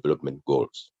the development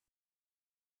goals.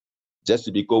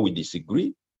 Just because we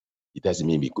disagree, it doesn't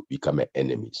mean we could become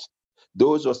enemies.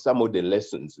 Those are some of the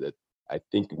lessons that I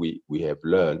think we have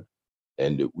learned,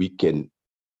 and we can,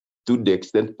 to the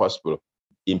extent possible,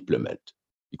 implement,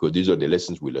 because these are the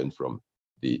lessons we learned from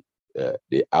the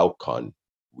outcome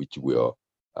which we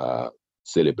are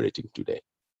celebrating today,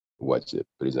 was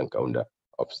President Kaunda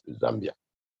of Zambia.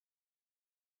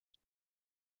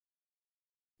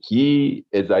 He,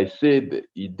 as I said,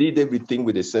 he did everything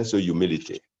with a sense of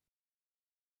humility.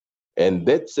 And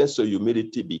that sense of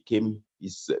humility became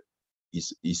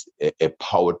a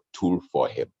power tool for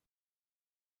him.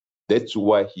 That's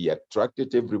why he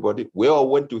attracted everybody. We all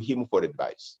went to him for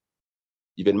advice.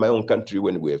 Even my own country,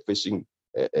 when we were facing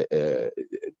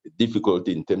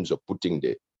difficulty in terms of putting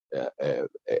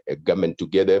a government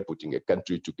together, putting a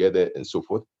country together, and so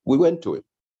forth, we went to him.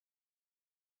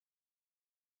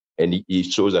 And he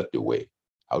shows us the way,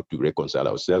 how to reconcile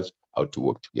ourselves, how to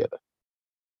work together.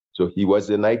 So he was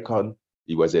an icon,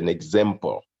 he was an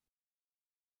example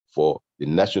for the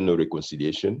national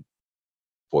reconciliation,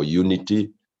 for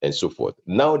unity, and so forth.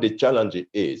 Now the challenge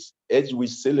is, as we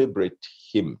celebrate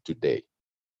him today,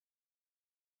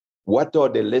 what are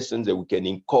the lessons that we can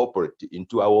incorporate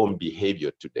into our own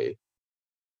behavior today?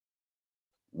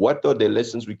 What are the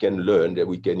lessons we can learn that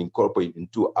we can incorporate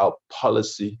into our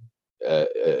policy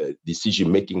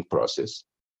decision-making process,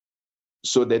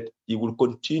 so that he will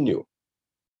continue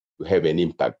to have an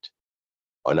impact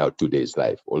on our today's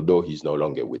life, although he's no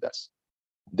longer with us?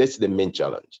 That's the main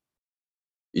challenge.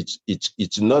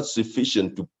 It's not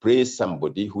sufficient to praise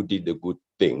somebody who did a good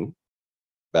thing,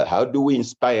 but how do we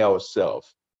inspire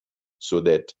ourselves so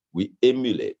that we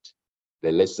emulate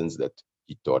the lessons that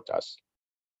he taught us?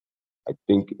 I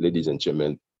think, ladies and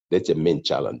gentlemen, that's a main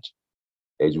challenge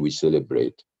as we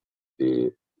celebrate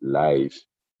the life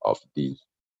of the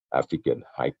African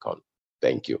icon.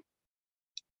 Thank you.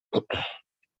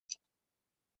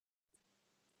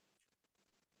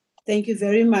 Thank you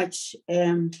very much,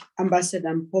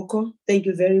 Ambassador Mpoko. Thank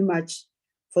you very much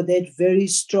for that very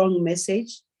strong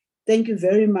message. Thank you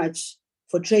very much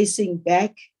for tracing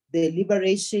back the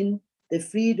liberation, the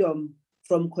freedom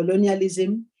from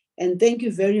colonialism. And thank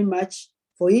you very much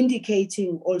for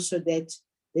indicating also that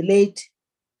the late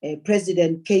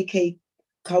President K.K.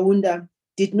 Kaunda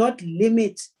did not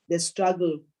limit the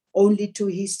struggle only to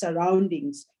his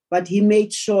surroundings, but he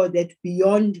made sure that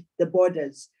beyond the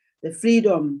borders, the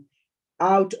freedom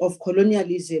out of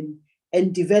colonialism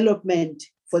and development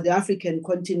for the African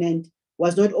continent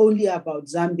was not only about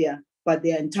Zambia, but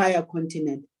the entire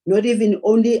continent, not even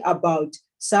only about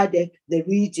SADC, the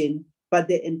region, but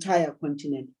the entire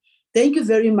continent. Thank you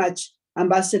very much,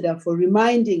 Ambassador, for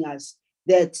reminding us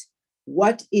that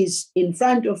what is in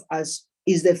front of us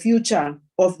is the future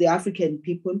of the African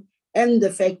people, and the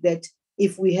fact that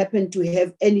if we happen to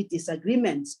have any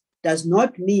disagreements does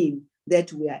not mean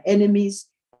that we are enemies,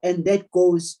 and that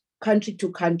goes country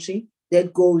to country,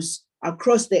 that goes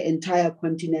across the entire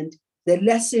continent. The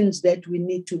lessons that we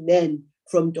need to learn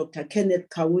from Dr. Kenneth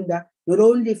Kaunda, not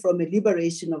only from a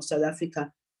liberation of South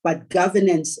Africa, but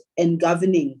governance and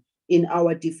governing in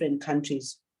our different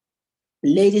countries.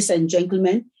 Ladies and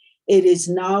gentlemen, it is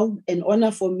now an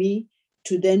honor for me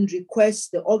to then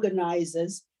request the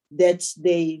organizers that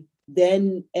they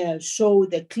then show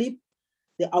the clip,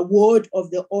 the award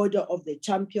of the Order of the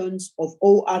Champions of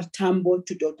O.R. Tambo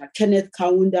to Dr. Kenneth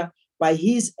Kaunda by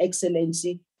His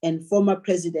Excellency and former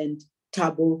President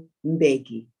Thabo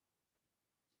Mbeki.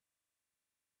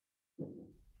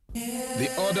 The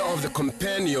Order of the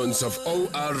Companions of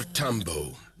O.R.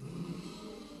 Tambo,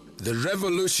 the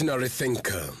revolutionary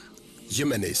thinker,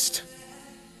 humanist,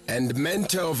 and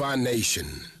mentor of our nation,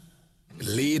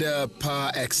 leader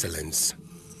par excellence.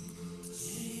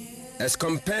 As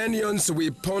companions, we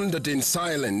pondered in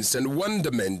silence and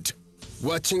wonderment,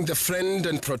 watching the friend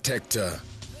and protector,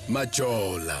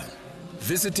 Majola,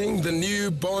 visiting the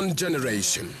newborn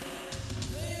generation.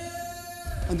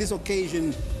 On this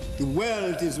occasion, the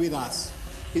world is with us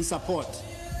in support,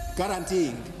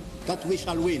 guaranteeing that we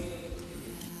shall win.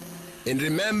 In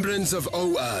remembrance of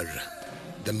O.R.,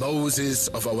 the Moses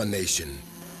of our nation,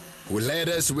 who led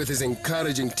us with his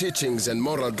encouraging teachings and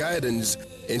moral guidance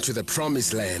into the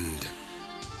promised land.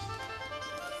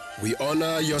 We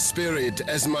honor your spirit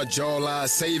as Majola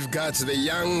safeguards the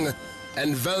young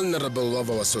and vulnerable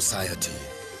of our society,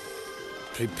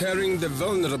 preparing the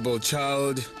vulnerable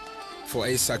child for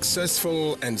a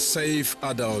successful and safe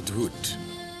adulthood.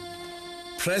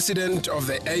 President of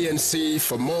the ANC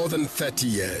for more than 30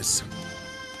 years.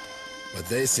 With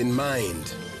this in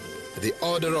mind, the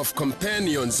Order of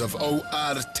Companions of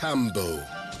O.R. Tambo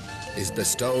is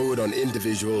bestowed on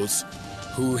individuals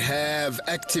who have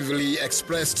actively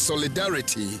expressed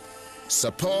solidarity,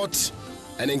 support,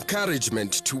 and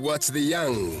encouragement towards the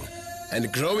young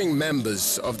and growing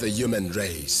members of the human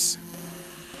race.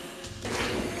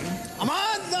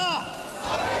 Amandla!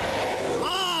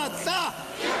 Amandla!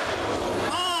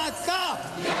 Amandla!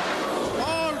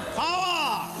 All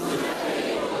power!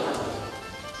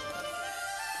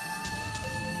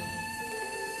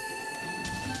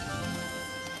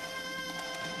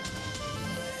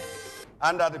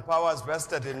 Under the powers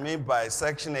vested in me by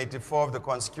Section 84 of the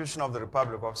Constitution of the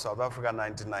Republic of South Africa,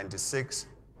 1996,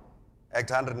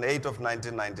 Act 108 of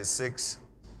 1996,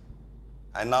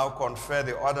 I now confer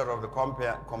the Order of the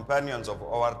Companions of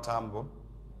O.R. Tambo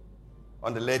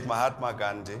on the late Mahatma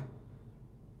Gandhi,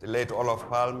 the late Olof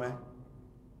Palme,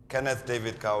 Kenneth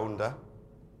David Kaunda,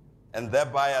 and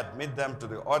thereby admit them to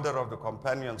the Order of the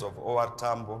Companions of O.R.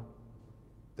 Tambo.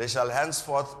 They shall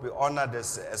henceforth be honored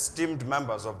as esteemed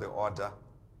members of the order.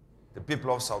 The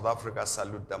people of South Africa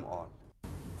salute them all.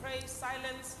 Pray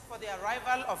silence for the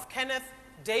arrival of Kenneth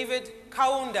David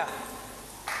Kaunda.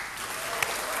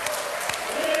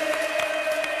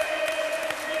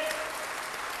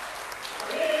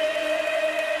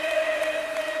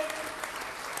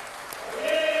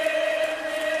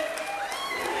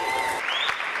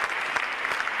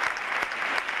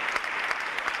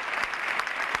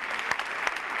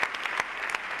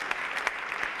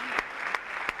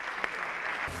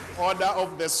 Order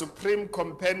of the Supreme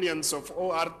Companions of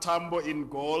O.R. Tambo in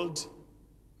gold,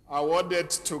 awarded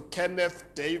to Kenneth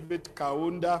David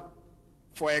Kaunda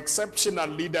for exceptional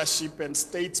leadership and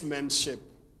statesmanship,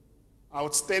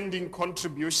 outstanding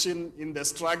contribution in the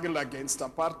struggle against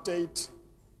apartheid,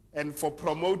 and for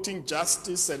promoting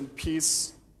justice and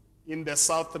peace in the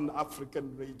Southern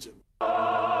African region.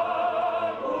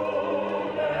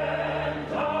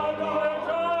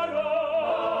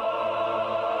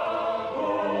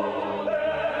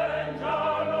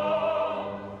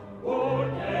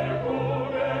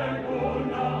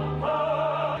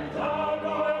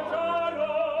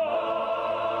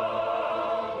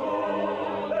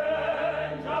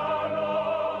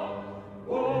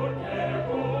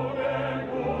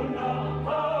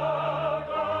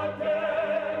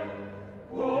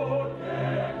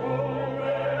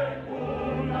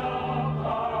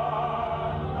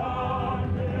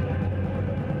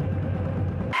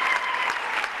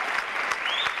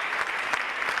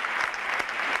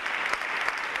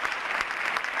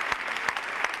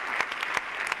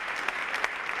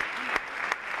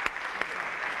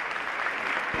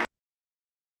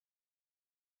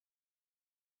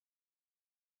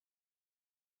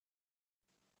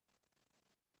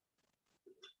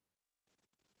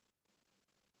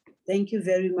 Thank you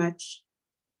very much.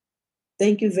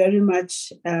 Thank you very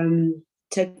much,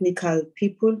 technical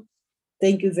people.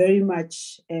 Thank you very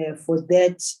much for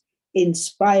that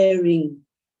inspiring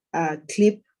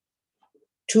clip.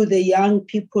 To the young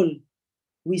people,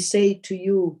 we say to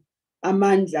you,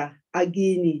 Amandla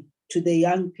Agini, to the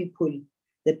young people,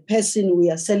 the person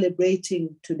we are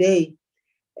celebrating today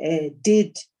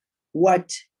did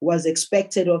what was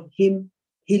expected of him.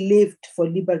 He lived for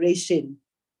liberation.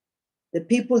 The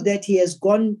people that he has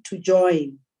gone to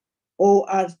join,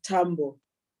 O.R. Tambo,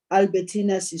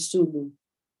 Albertina Sisulu,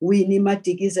 Winnie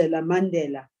Madikizela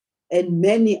Mandela, and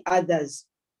many others,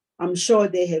 I'm sure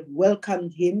they have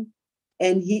welcomed him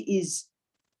and he is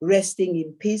resting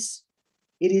in peace.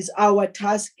 It is our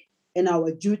task and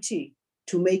our duty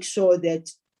to make sure that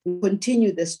we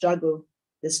continue the struggle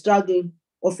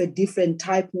of a different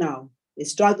type now, the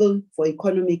struggle for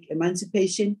economic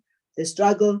emancipation, the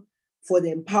struggle for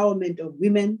the empowerment of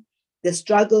women, the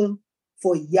struggle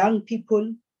for young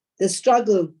people, the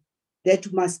struggle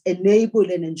that must enable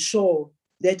and ensure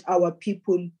that our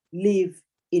people live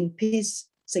in peace,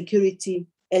 security,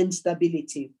 and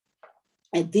stability.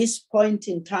 At this point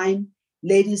in time,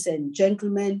 ladies and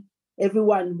gentlemen,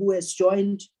 everyone who has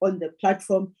joined on the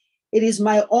platform, it is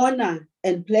my honor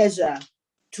and pleasure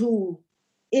to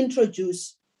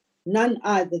introduce none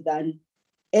other than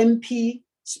MP,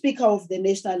 Speaker of the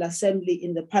National Assembly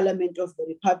in the Parliament of the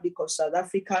Republic of South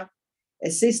Africa, a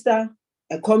sister,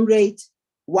 a comrade,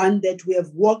 one that we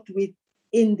have walked with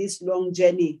in this long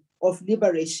journey of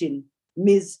Liberation,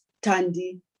 Ms.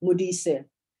 Thandi Modise.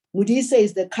 Modise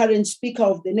is the current Speaker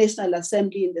of the National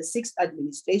Assembly in the 6th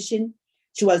administration.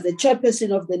 She was the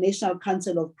chairperson of the National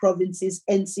Council of Provinces,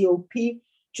 NCOP,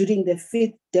 during the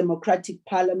 5th Democratic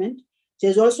Parliament. She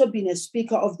has also been a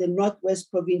Speaker of the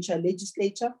Northwest Provincial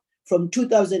Legislature from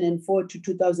 2004 to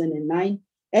 2009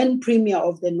 and Premier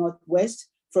of the Northwest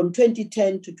from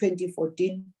 2010 to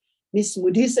 2014. Ms.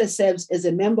 Modise serves as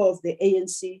a member of the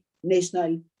ANC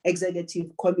National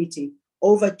Executive Committee.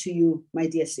 Over to you, my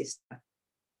dear sister.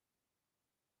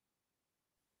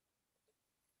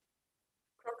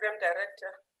 Program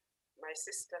Director, my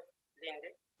sister,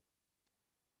 Lindy.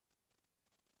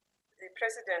 The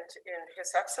President in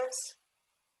his absence,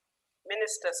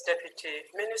 Ministers, Deputy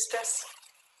Ministers,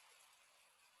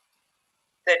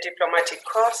 the Diplomatic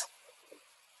Corps,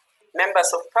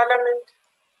 Members of Parliament,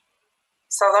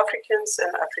 South Africans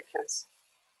and Africans.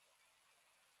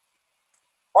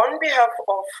 On behalf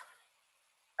of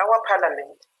our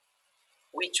Parliament,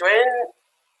 we join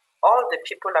all the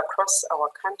people across our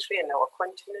country and our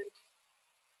continent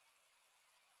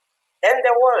and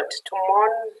the world to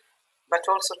mourn, but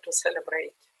also to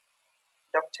celebrate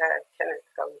Dr. Kenneth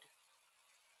Kaunda.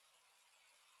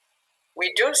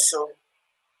 We do so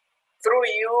through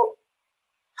you,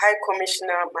 High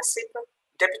Commissioner Masipa,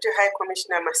 Deputy High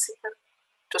Commissioner Masipa,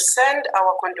 to send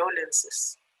our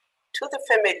condolences to the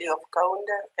family of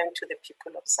Kaunda and to the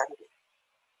people of Zambia.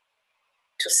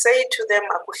 To say to them,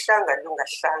 akuhlanga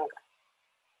lungahlanga,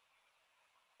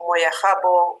 moya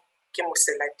habo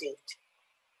kimuseladiti.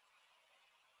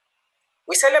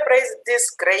 We celebrate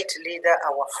this great leader,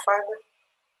 our father,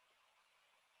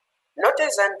 not a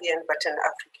Zambian, but an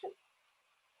African,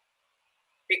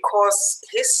 because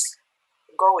his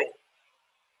going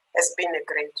has been a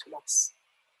great loss.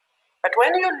 But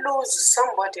when you lose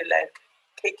somebody like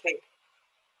KK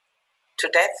to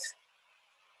death,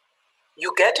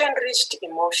 you get enriched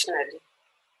emotionally.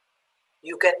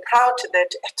 You get proud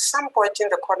that at some point in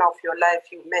the corner of your life,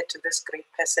 you met this great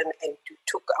person and you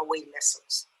took away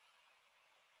lessons.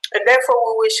 And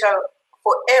therefore, we shall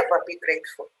forever be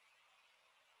grateful.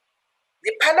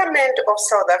 The Parliament of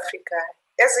South Africa,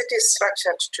 as it is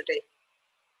structured today,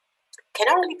 can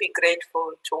only be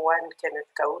grateful to one Kenneth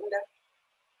Kaunda,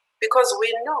 because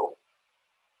we know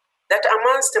that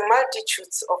amongst the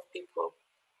multitudes of people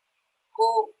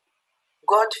who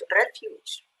got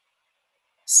refuge,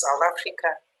 South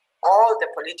Africa, all the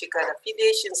political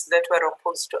affiliations that were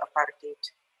opposed to apartheid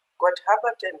got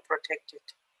harbored and protected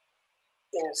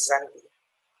in Zambia.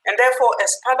 And therefore,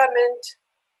 as Parliament,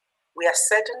 we are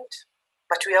saddened,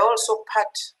 but we are also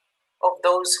part of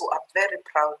those who are very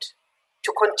proud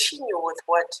to continue with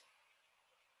what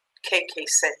KK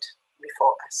said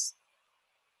before us.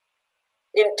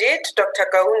 Indeed, Dr.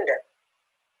 Kaunda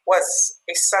was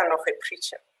a son of a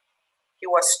preacher. He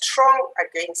was strong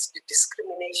against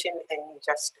discrimination and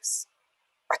injustice,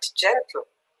 but gentle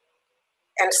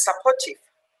and supportive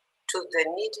to the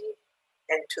needy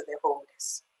and to the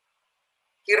homeless.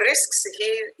 He risks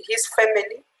his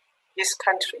family, his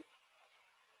country,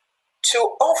 to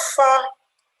offer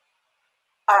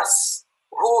us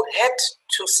who had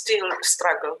to still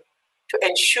struggle to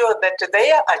ensure that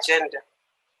their agenda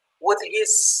with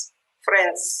his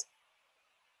friends,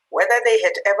 whether they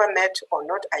had ever met or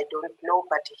not, I don't know,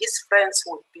 but his friends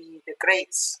would be the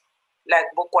greats like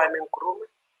Bokwame Nkrumah.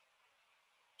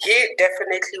 He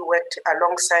definitely worked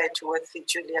alongside with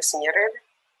Julius Nyerere,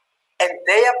 and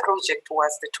their project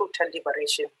was the total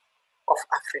liberation of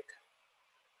Africa.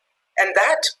 And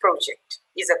that project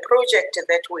is a project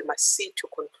that we must see to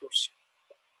conclusion.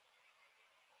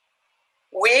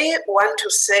 We want to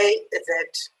say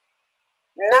that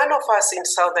none of us in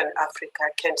Southern Africa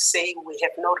can say we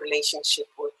have no relationship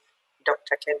with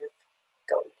Dr. Kenneth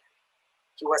Kaunda.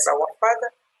 He was our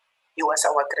father, he was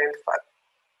our grandfather.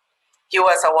 He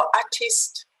was our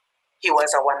artist, he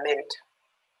was our mentor.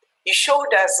 He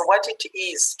showed us what it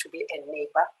is to be a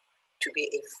neighbor, to be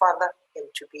a father, and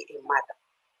to be a mother.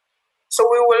 So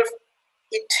we will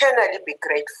eternally be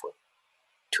grateful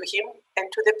to him and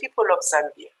to the people of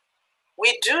Zambia.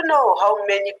 We do know how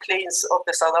many planes of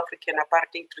the South African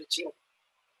apartheid regime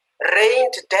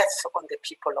rained death on the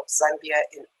people of Zambia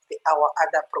and our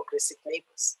other progressive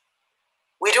neighbors.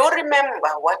 We do remember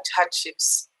what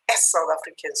hardships as South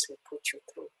Africans we put you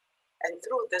through. And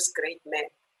through this great man,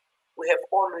 we have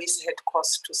always had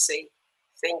cause to say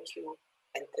thank you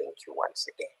and thank you once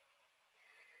again.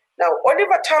 Now,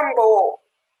 Oliver Tambo,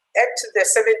 at the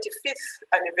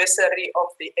 75th anniversary of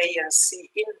the ANC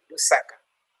in Lusaka,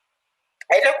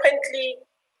 eloquently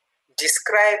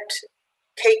described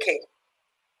KK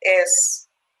as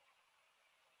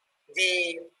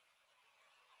the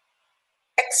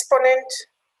exponent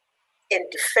and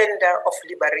defender of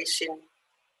liberation,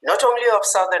 not only of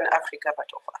Southern Africa, but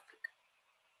of Africa.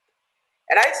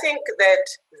 And I think that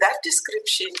that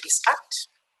description is apt,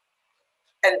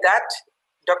 and that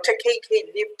Dr.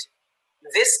 KK lived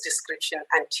this description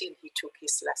until he took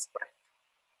his last breath.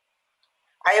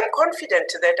 I am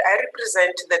confident that I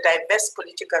represent the diverse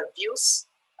political views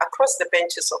across the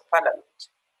benches of parliament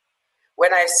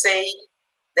when I say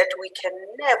that we can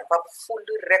never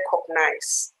fully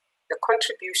recognize the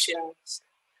contributions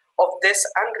of this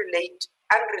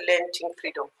unrelenting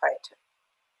freedom fighter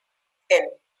and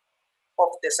of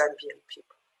the Zambian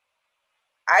people.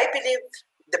 I believe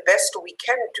the best we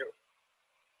can do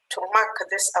to mark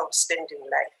this outstanding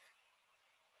life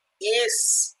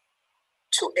is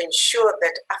to ensure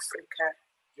that Africa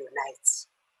unites,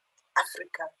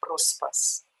 Africa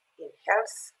prospers in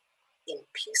health, in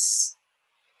peace,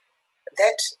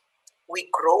 that we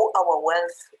grow our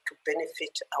wealth to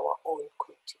benefit our own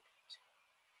continent.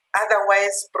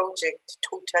 Otherwise, Project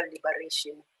Total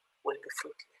Liberation will be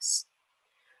fruitless.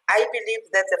 I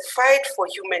believe that the fight for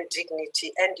human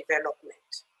dignity and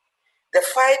development, the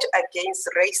fight against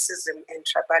racism and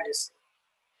tribalism,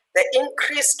 the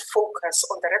increased focus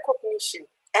on the recognition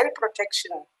and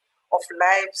protection of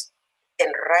lives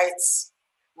and rights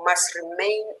must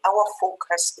remain our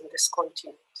focus in this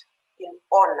continent in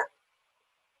honor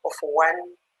of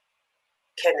one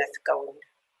Kenneth Kaunda.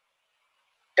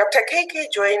 Dr. KK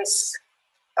joins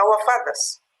our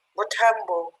fathers,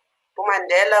 Butambo,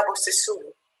 Bumandela,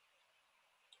 Busisulu.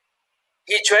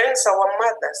 He joins our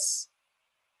mothers,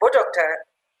 Dr.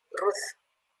 Ruth,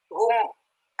 whom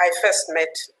I first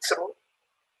met through,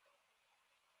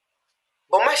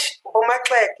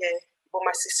 Bomakleke,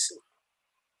 Bomasisu.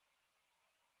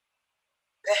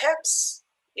 Perhaps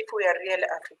if we are real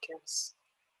Africans,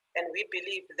 and we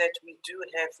believe that we do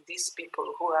have these people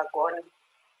who are gone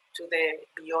to the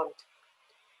beyond,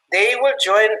 they will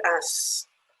join us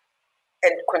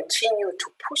and continue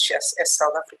to push us as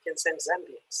South Africans and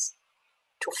Zambians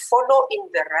to follow in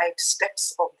the right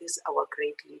steps of these our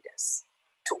great leaders,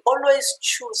 to always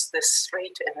choose the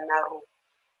straight and narrow,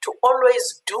 to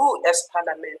always do as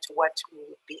Parliament what we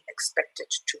would be expected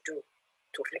to do,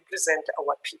 to represent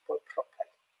our people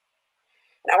properly.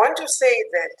 And I want to say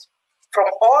that from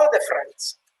all the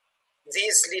fronts,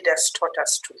 these leaders taught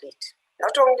us to lead,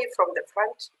 not only from the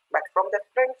front, but from the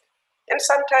front, and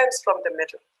sometimes from the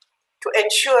middle, to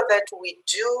ensure that we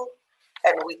do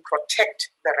and we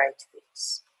protect the right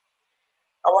things.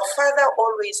 Our father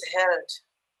always held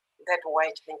that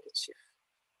white handkerchief,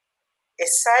 a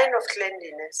sign of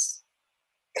cleanliness,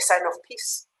 a sign of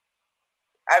peace.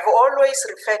 I've always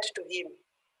referred to him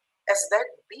as that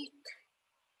big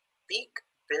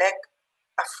black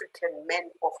African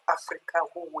man of Africa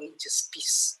who wages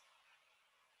peace.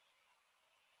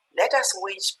 Let us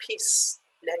wage peace,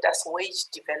 let us wage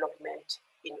development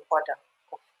in order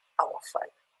of our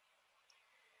father.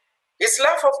 His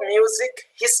love of music,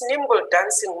 his nimble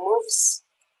dancing moves,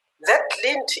 that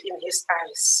glint in his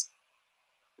eyes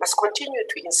must continue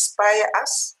to inspire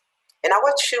us and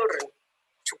our children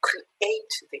to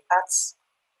create the arts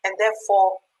and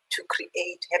therefore to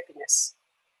create happiness,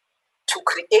 to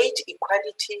create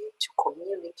equality, to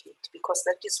communicate, because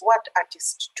that is what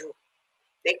artists do.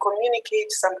 They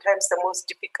communicate sometimes the most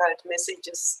difficult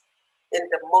messages in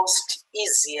the most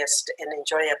easiest and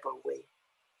enjoyable way.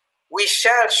 We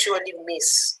shall surely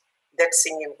miss that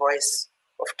singing voice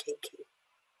of KK.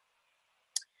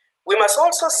 We must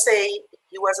also say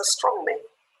he was a strong man,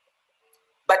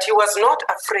 but he was not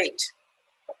afraid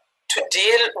to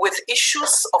deal with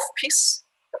issues of peace.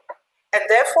 And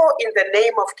therefore, in the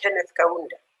name of Kenneth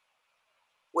Kaunda,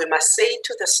 we must say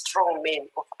to the strong men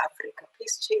of Africa,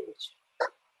 please change.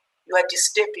 You are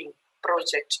disturbing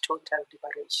Project Total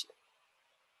Liberation.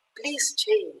 Please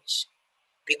change,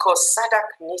 because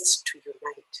SADC needs to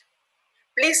unite.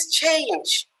 Please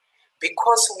change,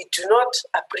 because we do not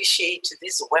appreciate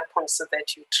these weapons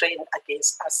that you train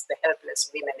against us, the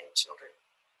helpless women and children.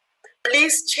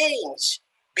 Please change,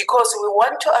 because we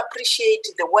want to appreciate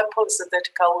the weapons that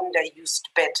Kaunda used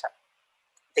better.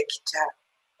 The guitar,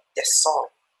 the song,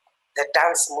 the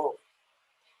dance move,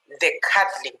 the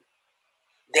cuddling,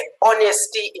 the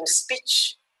honesty in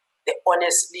speech, the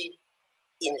honesty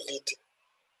in leading.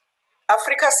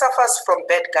 Africa suffers from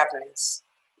bad governance.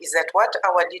 Is that what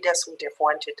our leaders would have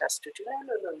wanted us to do?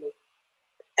 No.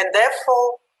 And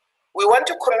therefore, we want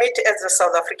to commit as the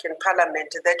South African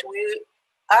Parliament that we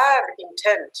are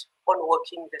intent on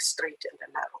working the straight and the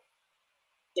narrow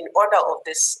in order of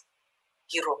this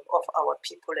hero of our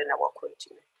people and our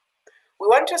continent. We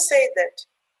want to say that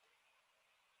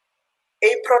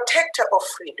a protector of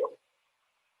freedom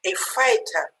A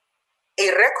fighter, a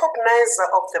recognizer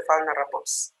of the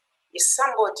vulnerables, is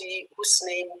somebody whose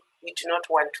name we do not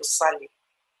want to sully.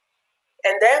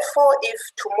 And therefore, if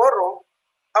tomorrow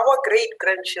our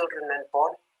great-grandchildren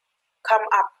unborn come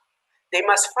up, they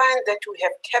must find that we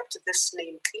have kept this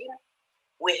name clean,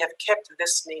 we have kept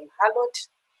this name hallowed,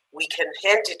 we can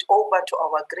hand it over to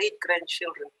our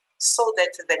great-grandchildren so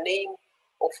that the name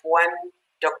of one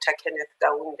Dr. Kenneth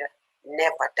Kaunda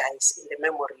never dies in the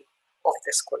memory of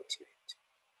this continent.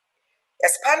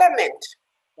 As Parliament,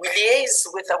 we liaise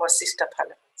with our sister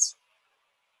parliaments.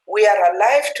 We are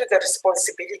alive to the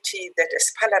responsibility that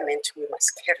as Parliament we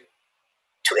must carry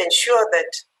to ensure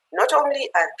that not only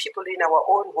are people in our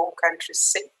own home countries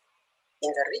safe,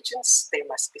 in the regions they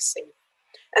must be safe.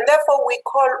 And therefore we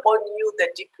call on you, the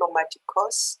diplomatic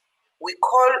corps, we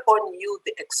call on you,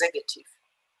 the executive,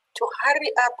 to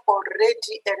hurry up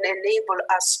already and enable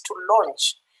us to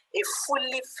launch a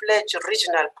fully fledged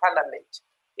regional parliament.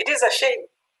 It is a shame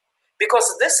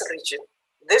because this region,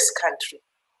 this country,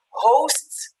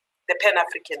 hosts the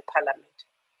Pan-African Parliament,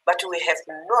 but we have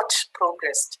not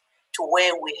progressed to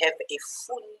where we have a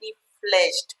fully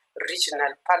fledged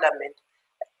regional parliament.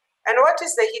 And what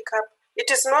is the hiccup?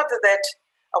 It is not that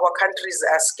our countries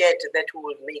are scared that we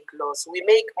will make laws. We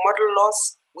make model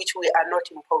laws which we are not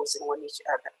imposing on each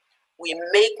other. We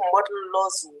make model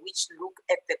laws which look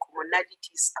at the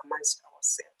commonalities amongst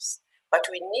ourselves. But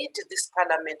we need this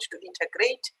parliament to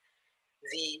integrate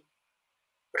the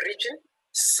region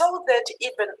so that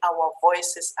even our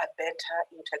voices are better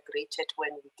integrated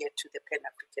when we get to the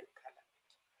Pan-African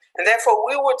Parliament. And therefore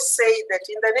we would say that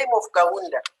in the name of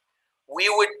Kaunda,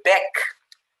 we would back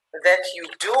that you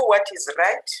do what is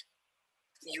right,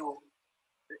 you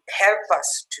help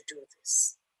us to do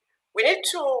this. We need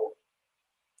to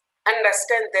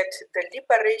understand that the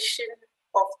liberation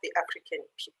of the African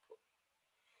people,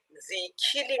 the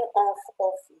killing off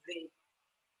of the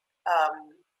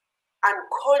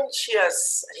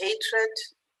unconscious hatred,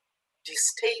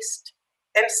 distaste,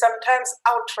 and sometimes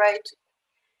outright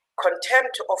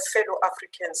contempt of fellow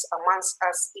Africans amongst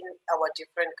us in our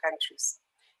different countries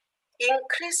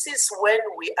increases when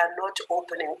we are not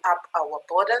opening up our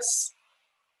borders,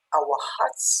 our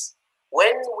hearts,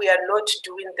 when we are not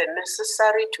doing the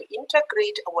necessary to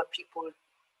integrate our people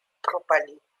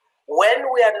properly, when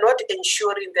we are not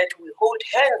ensuring that we hold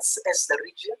hands as the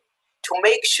region to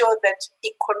make sure that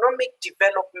economic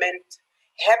development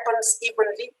happens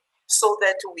evenly so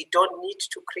that we don't need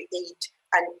to create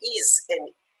unease and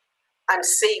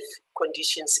unsafe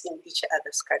conditions in each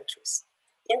other's countries.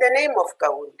 In the name of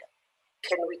Kaunda,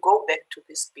 can we go back to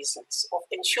this business of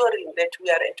ensuring that we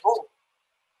are at home?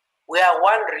 We are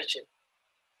one region,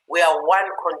 we are one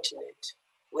continent,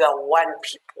 we are one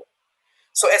people.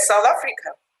 So as South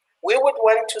Africa, we would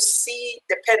want to see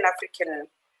the Pan-African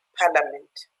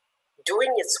Parliament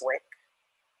doing its work,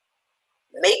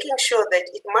 making sure that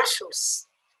it marshals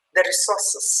the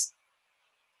resources,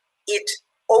 it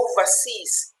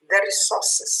oversees the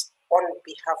resources on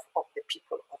behalf of the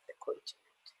people of the continent.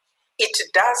 It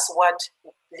does what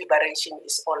liberation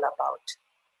is all about.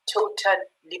 Total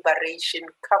liberation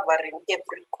covering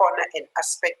every corner and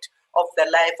aspect of the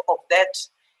life of that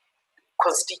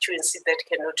constituency that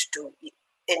cannot do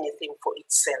anything for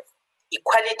itself.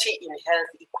 Equality in health,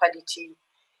 equality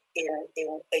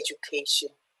in education,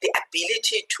 the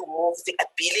ability to move, the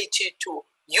ability to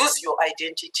use your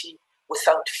identity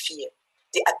without fear,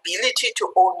 the ability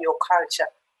to own your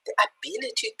culture, the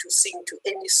ability to sing to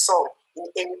any song in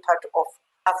any part of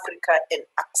Africa and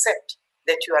accept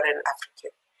that you are an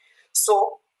African.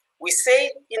 So we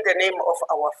say in the name of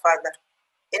our Father,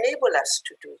 enable us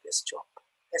to do this job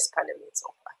as parliaments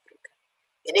of Africa.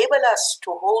 Enable us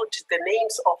to hold the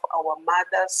names of our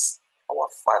mothers, our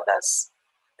fathers,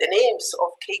 the names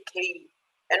of KK,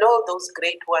 and all those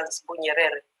great ones,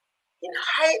 Bunyerere, in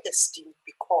high esteem,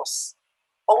 because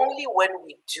only when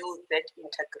we do that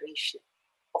integration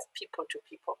of people to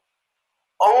people,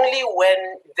 only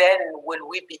when then will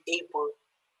we be able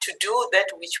to do that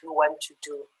which we want to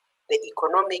do, the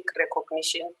economic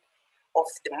recognition of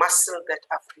the muscle that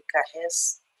Africa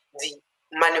has, the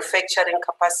manufacturing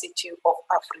capacity of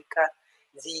Africa,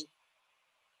 the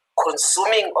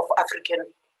consuming of African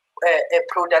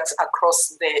products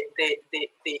across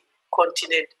the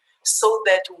continent, so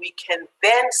that we can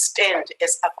then stand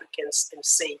as Africans and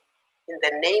say, in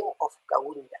the name of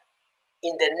Kaunda,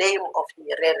 in the name of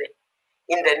Nyerere,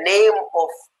 in the name of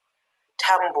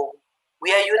Tambo,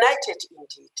 we are united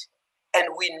indeed. And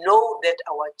we know that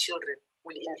our children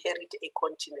will inherit a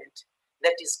continent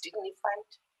that is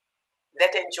dignified,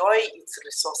 that enjoy its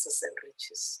resources and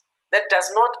riches, that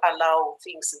does not allow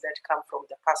things that come from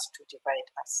the past to divide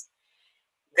us.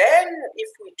 Then, if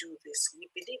we do this, we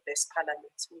believe as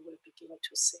parliaments, we will begin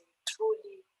to say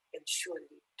truly and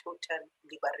surely total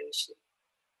liberation.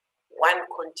 One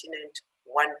continent,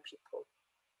 one people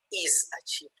is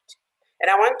achieved.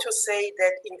 And I want to say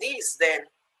that in these, then,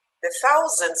 the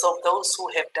thousands of those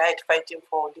who have died fighting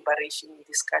for liberation in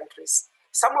these countries,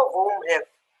 some of whom have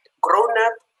grown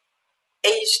up,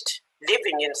 aged,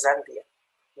 living in Zambia,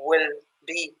 will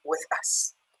be with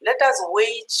us. Let us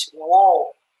wage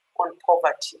war on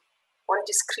poverty, on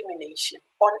discrimination,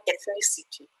 on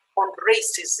ethnicity, on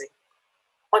racism,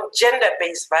 on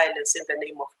gender-based violence in the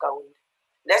name of Kaunda.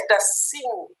 Let us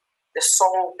sing the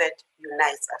song that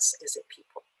unites us as a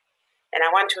people. And I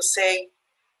want to say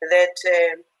that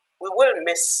we will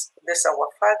miss this, our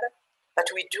father, but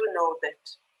we do know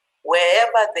that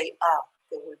wherever they are,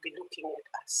 they will be looking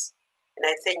at us. And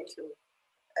I thank you,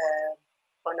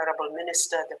 Honorable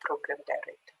Minister, the Program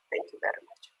Director. Thank you very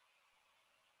much.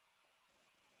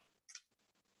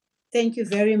 Thank you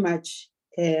very much,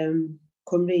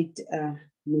 Comrade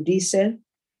Modise.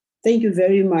 Thank you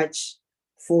very much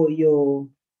for your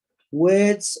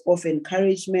words of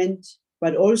encouragement,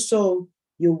 but also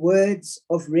your words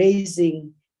of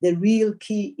raising the real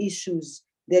key issues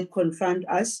that confront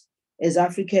us as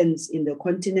Africans in the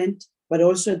continent, but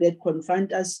also that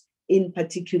confront us in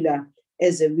particular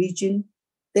as a region.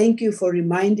 Thank you for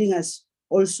reminding us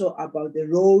also about the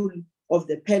role of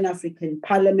the Pan-African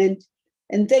Parliament.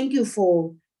 And thank you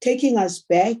for taking us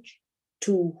back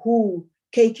to who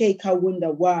KK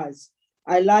Kaunda was.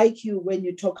 I like you when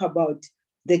you talk about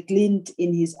the glint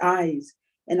in his eyes.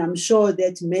 And I'm sure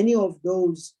that many of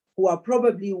those who are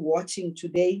probably watching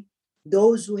today,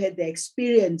 those who had the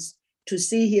experience to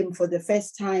see him for the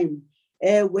first time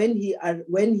when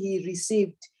he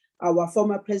received our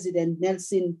former President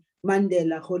Nelson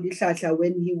Mandela Rolihlahla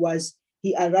when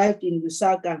he arrived in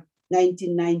Lusaka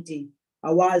 1990.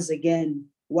 I was again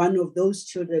one of those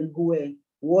children who were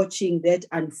watching that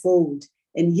unfold.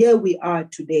 And here we are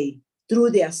today.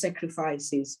 Through their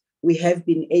sacrifices, we have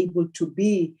been able to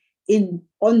be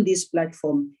on this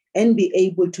platform and be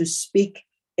able to speak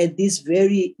at this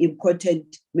very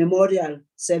important memorial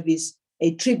service,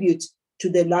 a tribute to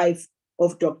the life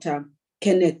of Dr.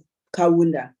 Kenneth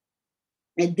Kaunda.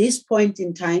 At this point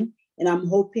in time, and I'm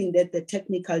hoping that the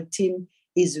technical team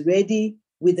is ready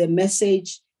with a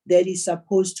message that is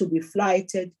supposed to be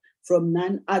flighted from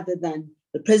none other than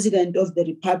the President of the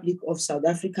Republic of South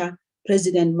Africa,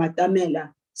 President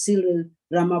Matamela Cyril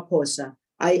Ramaphosa.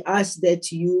 I ask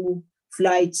that you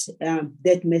flight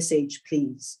that message,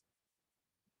 please.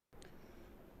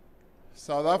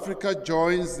 South Africa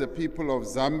joins the people of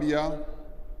Zambia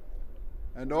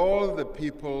and all the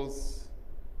peoples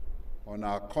on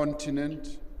our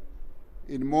continent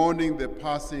in mourning the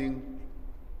passing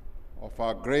of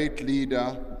our great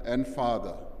leader and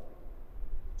father,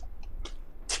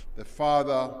 the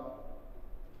father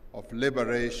of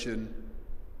liberation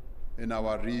in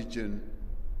our region,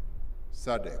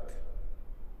 SADC.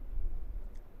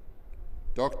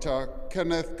 Dr.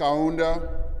 Kenneth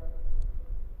Kaunda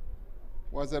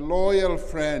was a loyal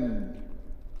friend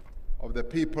of the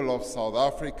people of South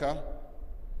Africa.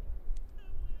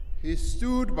 He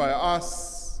stood by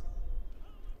us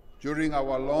during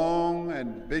our long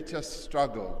and bitter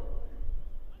struggle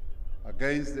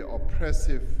against the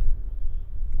oppressive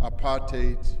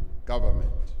apartheid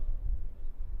government.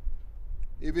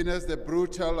 Even as the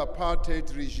brutal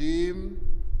apartheid regime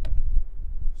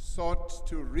sought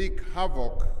to wreak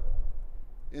havoc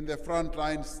in the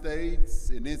frontline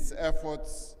states in its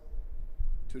efforts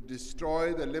to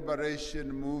destroy the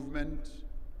liberation movement,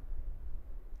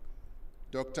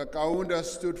 Dr. Kaunda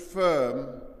stood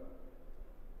firm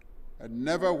and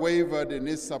never wavered in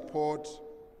his support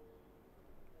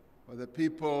for the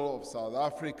people of South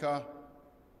Africa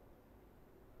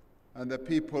and the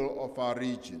people of our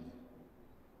region.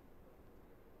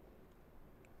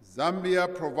 Zambia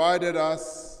provided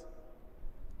us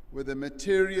with the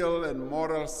material and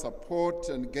moral support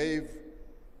and gave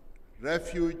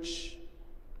refuge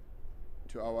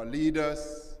to our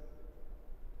leaders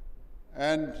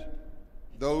and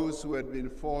those who had been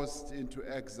forced into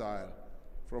exile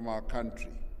from our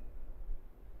country.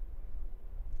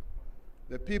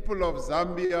 The people of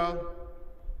Zambia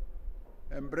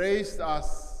embraced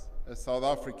us as South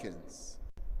Africans.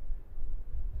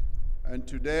 And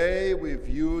today we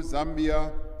view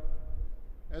Zambia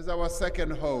as our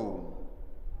second home.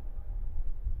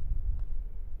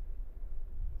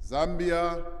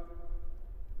 Zambia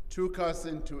took us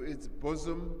into its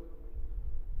bosom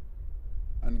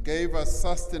and gave us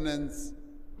sustenance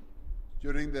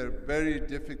during the very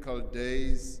difficult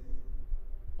days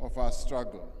of our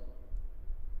struggle.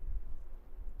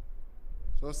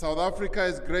 So South Africa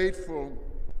is grateful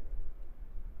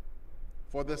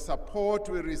for the support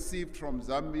we received from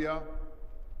Zambia,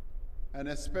 and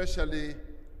especially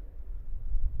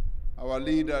our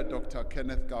leader, Dr.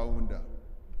 Kenneth Kaunda.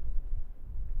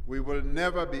 We will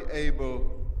never be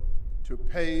able to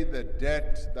pay the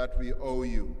debt that we owe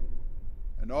you.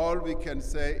 And all we can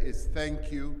say is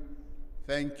thank you,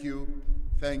 thank you,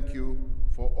 thank you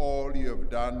for all you have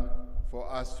done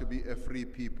for us to be a free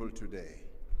people today.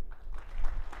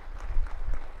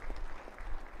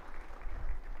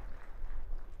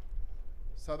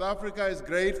 South Africa is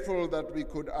grateful that we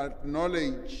could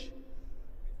acknowledge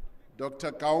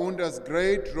Dr. Kaunda's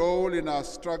great role in our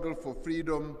struggle for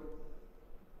freedom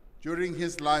during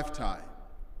his lifetime.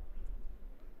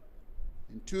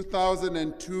 In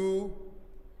 2002,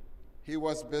 he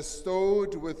was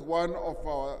bestowed with one of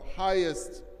our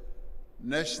highest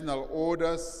national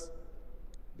orders,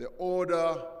 the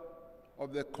Order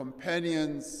of the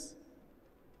Companions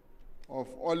of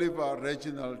Oliver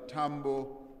Reginald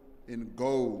Tambo in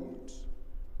gold.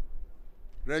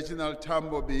 Reginald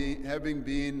Tambo having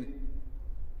been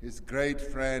his great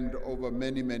friend over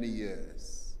many, many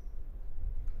years.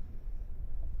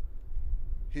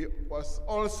 He was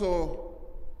also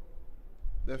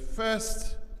the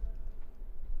first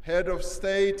head of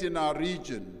state in our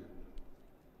region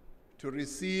to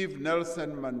receive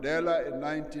Nelson Mandela in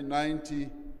 1990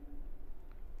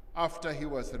 after he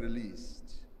was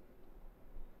released.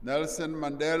 Nelson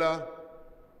Mandela,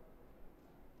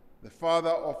 the father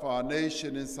of our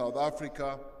nation in South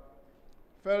Africa,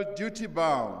 felt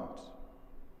duty-bound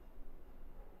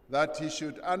that he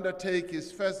should undertake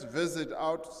his first visit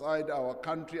outside our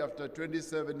country after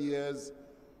 27 years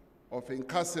of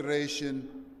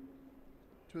incarceration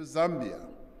to Zambia,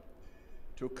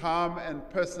 to come and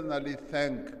personally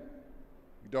thank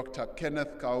Dr.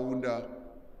 Kenneth Kaunda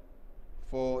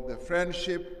for the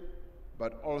friendship,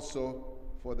 but also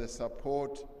for the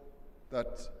support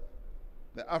that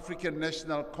the African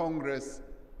National Congress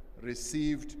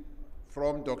received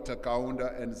from Dr.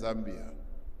 Kaunda and Zambia.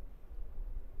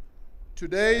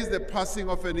 Today is the passing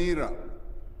of an era.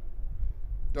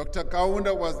 Dr.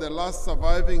 Kaunda was the last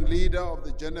surviving leader of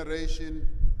the generation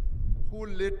who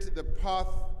lit the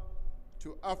path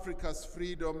to Africa's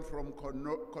freedom from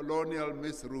colonial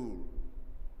misrule.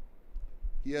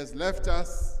 He has left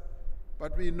us,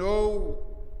 but we know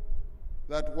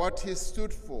that what he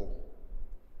stood for,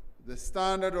 the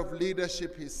standard of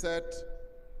leadership he set,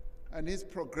 and his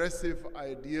progressive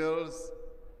ideals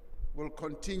will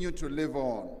continue to live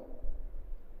on.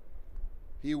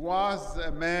 He was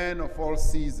a man of all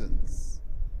seasons.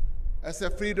 As a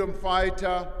freedom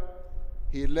fighter,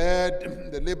 he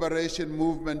led the liberation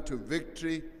movement to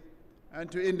victory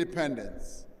and to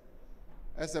independence.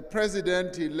 As a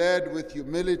president, he led with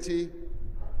humility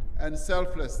and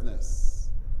selflessness.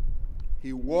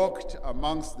 He walked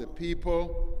amongst the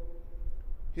people.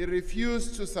 He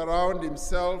refused to surround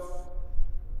himself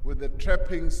with the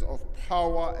trappings of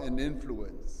power and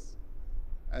influence.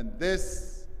 And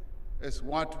this is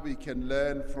what we can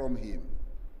learn from him.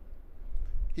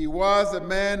 He was a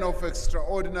man of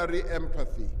extraordinary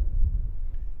empathy.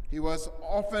 He was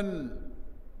often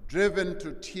driven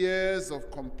to tears of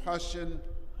compassion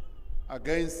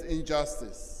against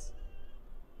injustice.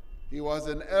 He was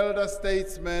an elder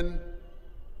statesman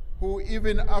who,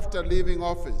 even after leaving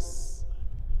office,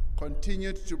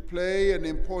 continued to play an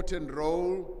important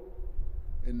role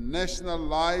in national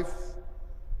life,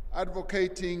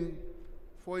 advocating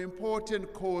for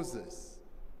important causes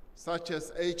such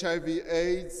as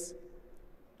HIV/AIDS,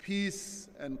 peace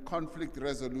and conflict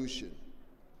resolution.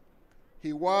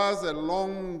 He was a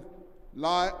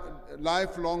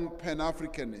lifelong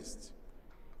Pan-Africanist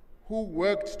who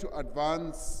worked to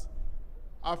advance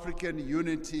African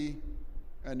unity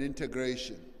and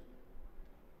integration.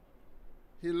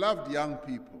 He loved young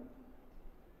people.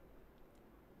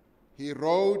 He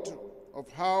wrote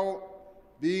of how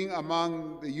being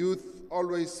among the youth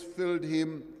always filled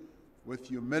him with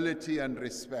humility and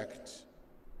respect.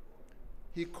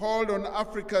 He called on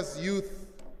Africa's youth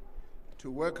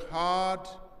to work hard,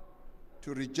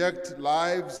 to reject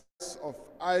lives of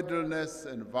idleness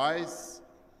and vice,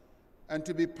 and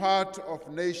to be part of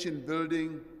nation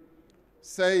building,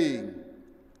 saying,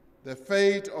 "The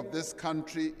fate of this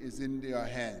country is in your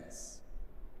hands."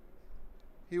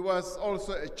 He was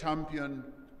also a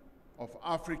champion of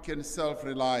African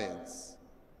self-reliance.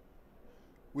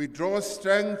 We draw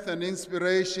strength and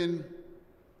inspiration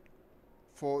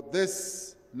for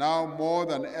this now more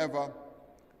than ever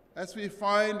as we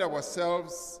find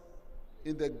ourselves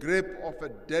in the grip of a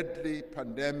deadly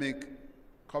pandemic,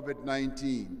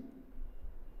 COVID-19.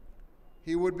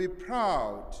 He would be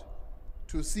proud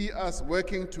to see us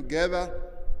working together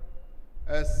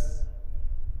as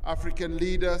African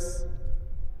leaders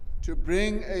to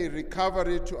bring a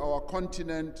recovery to our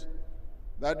continent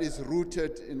that is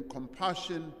rooted in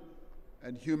compassion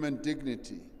and human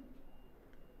dignity.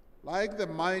 Like the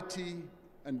mighty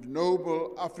and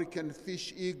noble African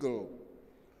fish eagle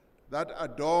that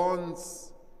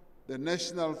adorns the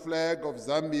national flag of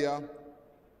Zambia,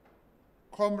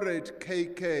 Comrade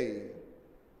KK,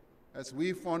 as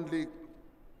we fondly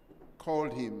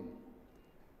called him,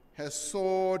 has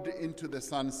soared into the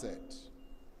sunset.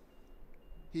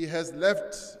 He has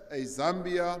left a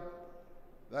Zambia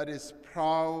that is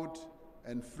proud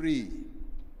and free.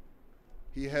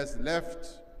 He has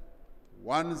left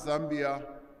one Zambia,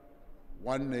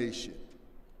 one nation.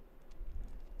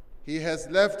 He has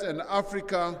left an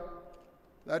Africa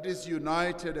that is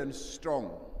united and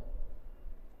strong.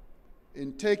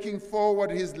 In taking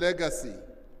forward his legacy,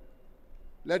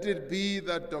 let it be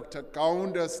that Dr.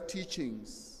 Kaunda's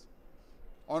teachings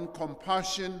on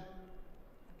compassion,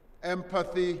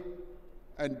 empathy,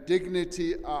 and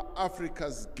dignity are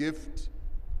Africa's gift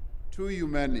to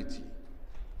humanity.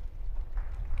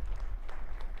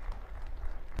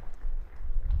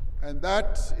 And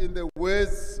that, in the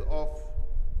words of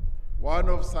one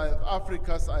of South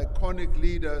Africa's iconic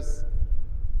leaders,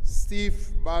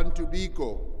 Steve Bantu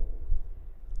Biko,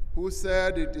 who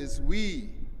said, "It is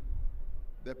we,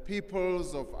 the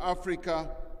peoples of Africa,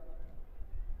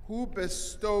 who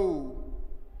bestow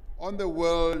on the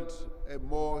world a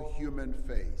more human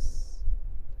face."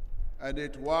 And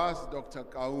it was Dr.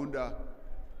 Kaunda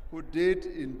who did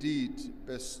indeed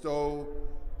bestow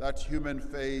that human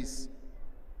face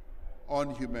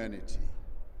on humanity.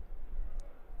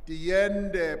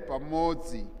 Tiende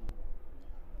pamodzi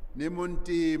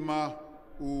nimuntima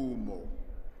umo.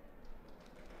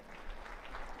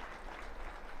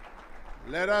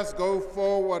 Let us go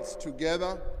forward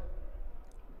together,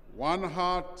 one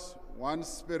heart, one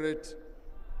spirit,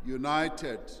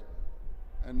 united,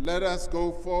 and let us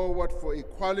go forward for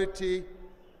equality,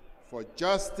 for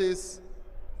justice,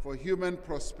 for human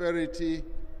prosperity,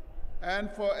 and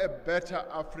for a better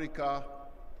Africa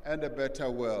and a better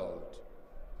world.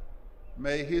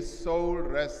 May his soul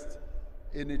rest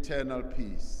in eternal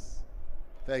peace.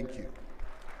 Thank you.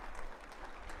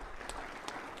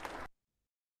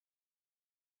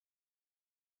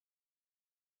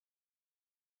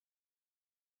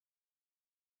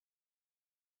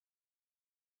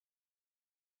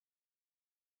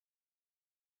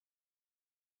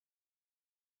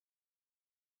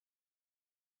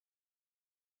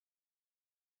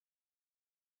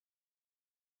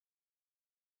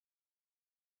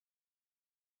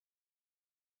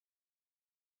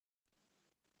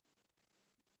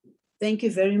 Thank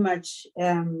you very much.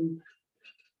 I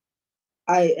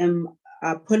am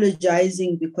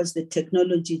apologizing because the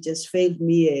technology just failed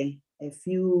me a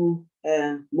few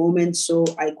moments, so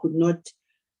I could not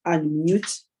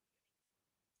unmute.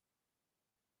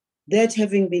 That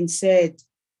having been said,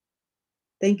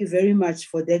 thank you very much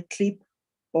for that clip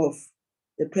of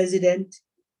the President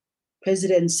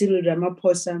Cyril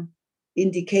Ramaphosa,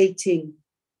 indicating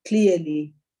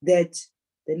clearly that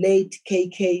the late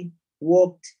KK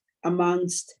walked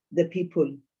amongst the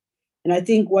people. And I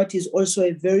think what is also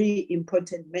a very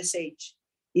important message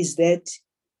is that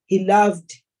he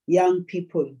loved young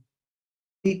people.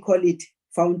 We call it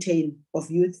fountain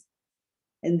of youth.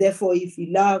 And therefore, if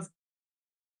he loved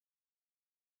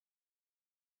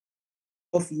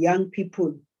of young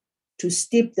people to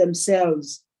steep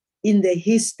themselves in the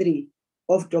history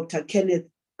of Dr. Kenneth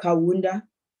Kaunda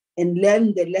and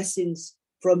learn the lessons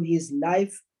from his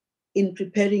life in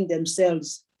preparing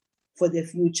themselves for the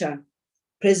future.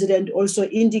 President also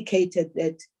indicated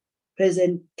that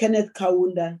President Kenneth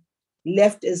Kaunda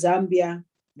left a Zambia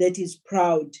that is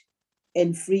proud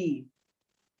and free.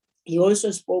 He also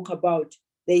spoke about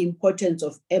the importance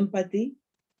of empathy,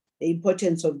 the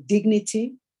importance of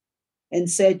dignity, and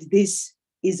said this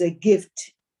is a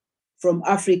gift from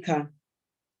Africa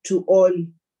to all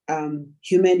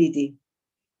humanity.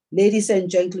 Ladies and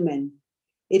gentlemen,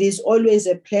 it is always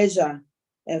a pleasure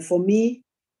for me,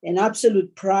 an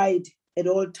absolute pride at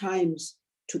all times,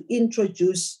 to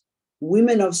introduce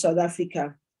women of South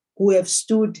Africa who have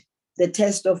stood the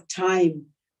test of time,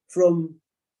 from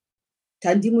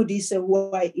Thandi Modise,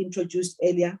 who I introduced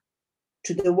earlier,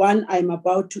 to the one I'm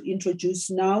about to introduce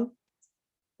now,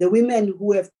 the women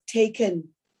who have taken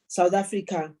South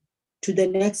Africa to the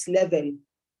next level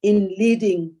in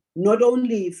leading not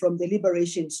only from the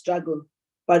liberation struggle,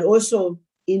 but also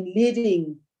in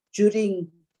leading during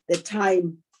the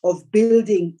time of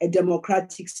building a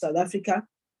democratic South Africa,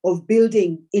 of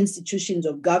building institutions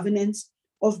of governance,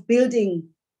 of building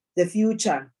the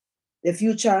future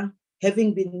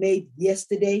having been made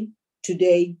yesterday,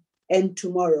 today, and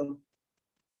tomorrow.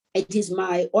 It is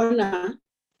my honor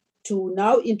to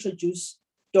now introduce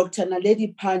Dr.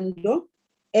 Naledi Pandor,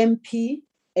 MP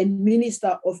and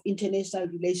Minister of International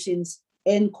Relations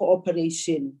and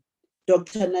Cooperation.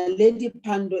 Dr. Naledi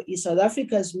Pandor is South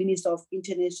Africa's Minister of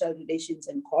International Relations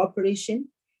and Cooperation.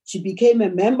 She became a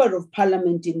member of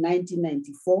Parliament in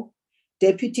 1994,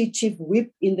 Deputy Chief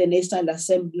Whip in the National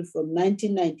Assembly from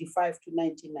 1995 to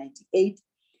 1998,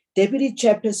 Deputy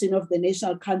Chairperson of the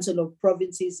National Council of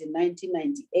Provinces in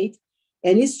 1998,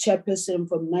 and is chairperson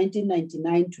from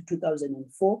 1999 to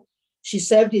 2004. She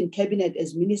served in cabinet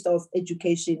as Minister of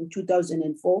Education in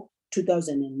 2004,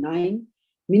 2009,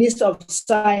 Minister of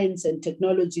Science and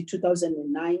Technology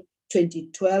 2009,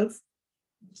 2012,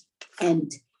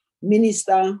 and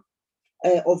Minister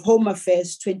of Home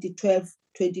Affairs 2012,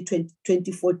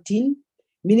 2014,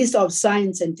 Minister of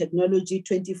Science and Technology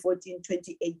 2014,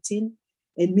 2018,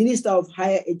 and Minister of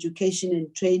Higher Education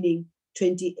and Training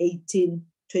 2018,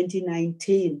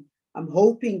 2019. I'm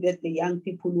hoping that the young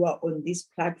people who are on this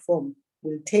platform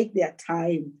will take their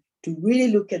time to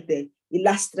really look at the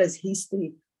illustrious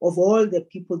history of all the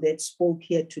people that spoke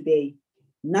here today,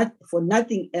 not for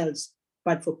nothing else,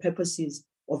 but for purposes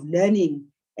of learning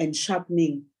and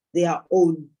sharpening their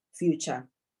own future.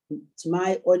 It's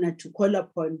my honor to call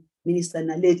upon Minister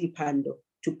Naledi Pandor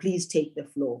to please take the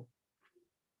floor.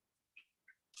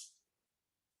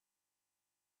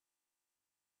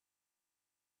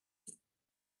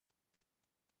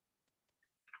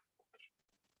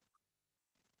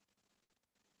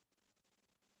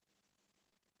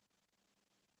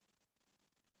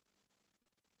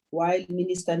 While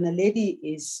Minister Naledi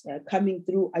is coming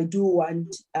through, I do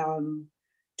want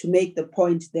to make the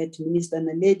point that Minister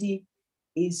Naledi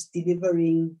is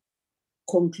delivering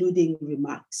concluding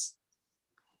remarks.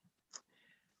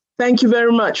 Thank you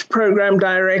very much, Program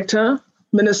Director,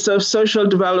 Minister of Social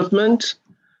Development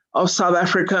of South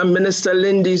Africa, Minister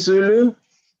Lindy Zulu,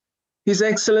 His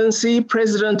Excellency,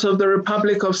 President of the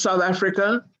Republic of South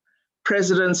Africa,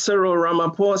 President Cyril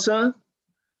Ramaphosa,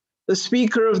 the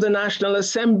Speaker of the National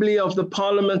Assembly of the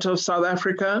Parliament of South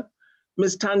Africa,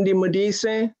 Ms. Thandi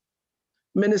Modise,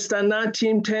 Minister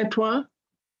Nathi Mthethwa,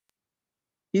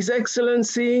 His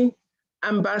Excellency,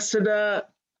 Ambassador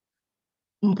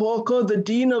Mpoko, the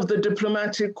Dean of the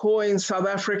Diplomatic Corps in South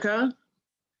Africa,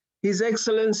 His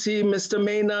Excellency, Mr.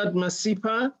 Maynard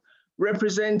Masipa,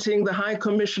 representing the High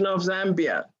Commissioner of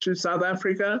Zambia to South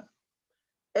Africa,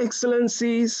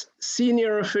 Excellencies,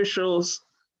 senior officials,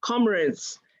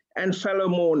 comrades, and fellow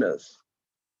mourners.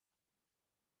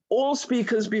 All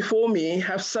speakers before me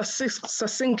have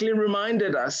succinctly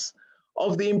reminded us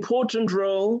of the important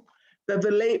role that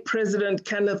the late President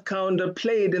Kenneth Kaunda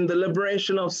played in the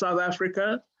liberation of South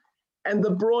Africa and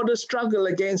the broader struggle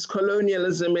against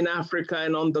colonialism in Africa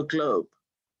and on the globe.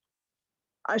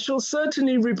 I shall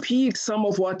certainly repeat some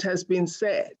of what has been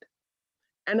said,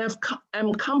 and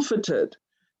am comforted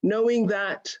knowing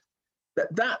that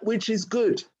which is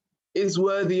good is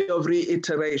worthy of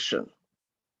reiteration.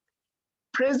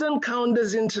 President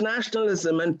Kaunda's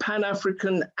internationalism and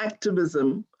Pan-African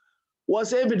activism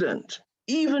was evident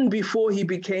even before he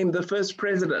became the first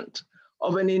president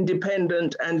of an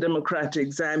independent and democratic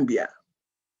Zambia.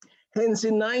 Hence,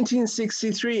 in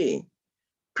 1963,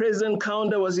 President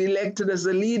Kaunda was elected as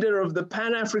the leader of the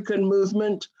Pan-African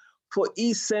movement for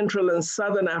East, Central, and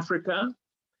Southern Africa,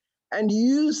 and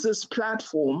used this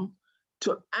platform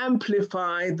to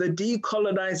amplify the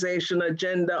decolonization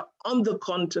agenda on the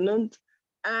continent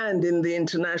and in the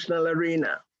international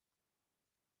arena.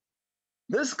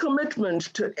 This commitment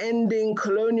to ending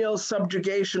colonial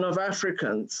subjugation of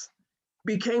Africans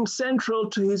became central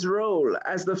to his role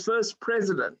as the first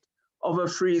president of a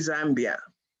free Zambia.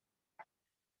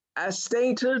 As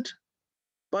stated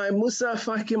by Musa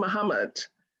Faki Muhammad,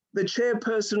 the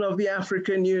chairperson of the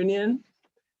African Union,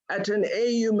 at an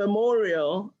AU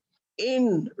memorial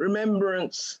in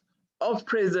remembrance of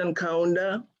President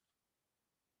Kaunda,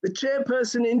 the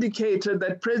chairperson indicated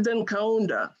that President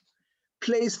Kaunda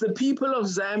placed the people of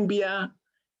Zambia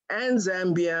and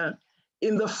Zambia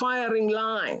in the firing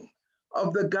line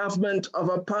of the government of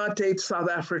apartheid South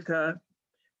Africa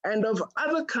and of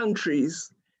other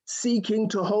countries seeking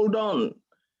to hold on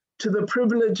to the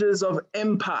privileges of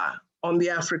empire on the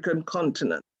African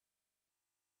continent.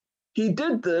 He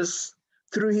did this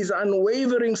through his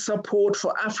unwavering support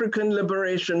for African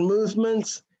liberation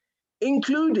movements,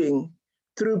 including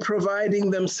through providing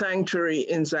them sanctuary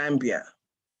in Zambia.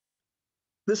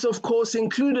 This, of course,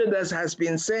 included, as has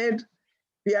been said,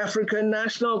 the African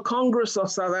National Congress of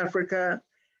South Africa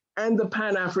and the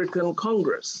Pan-African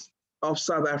Congress of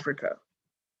South Africa.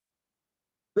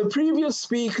 The previous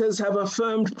speakers have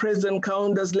affirmed President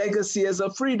Kaunda's legacy as a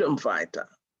freedom fighter.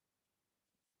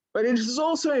 But it is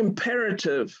also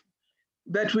imperative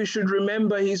that we should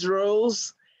remember his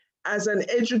roles as an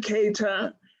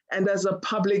educator and as a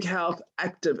public health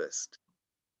activist.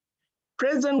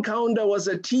 President Kaunda was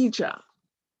a teacher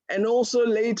and also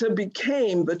later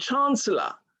became the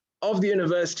Chancellor of the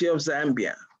University of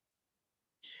Zambia.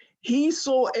 He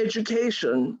saw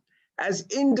education as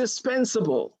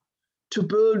indispensable to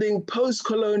building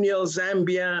post-colonial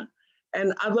Zambia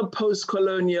and other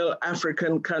post-colonial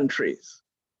African countries.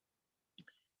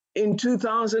 In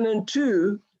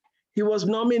 2002, he was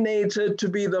nominated to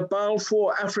be the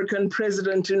Balfour African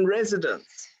President in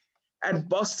Residence at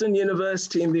Boston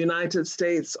University in the United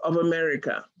States of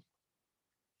America.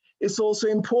 It's also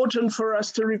important for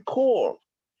us to recall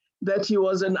that he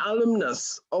was an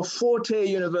alumnus of Forte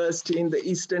University in the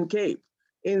Eastern Cape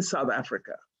in South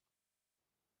Africa.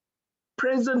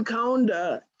 President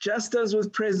Kaunda, just as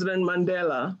with President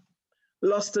Mandela,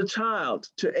 lost a child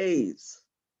to AIDS.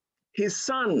 His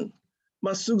son,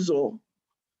 Masuzo,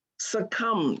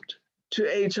 succumbed to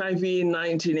HIV in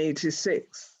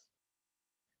 1986.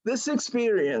 This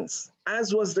experience,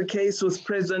 as was the case with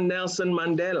President Nelson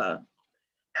Mandela,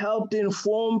 helped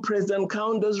inform President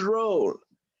Kaunda's role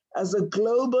as a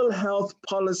global health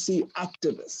policy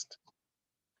activist.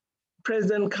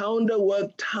 President Kaunda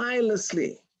worked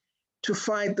tirelessly to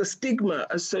fight the stigma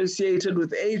associated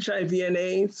with HIV and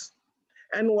AIDS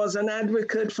and was an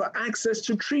advocate for access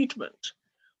to treatment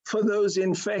for those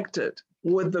infected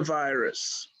with the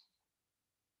virus.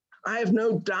 I have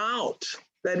no doubt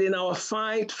that in our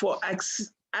fight for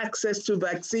access to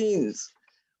vaccines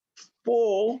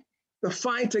for the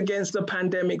fight against the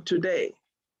pandemic today,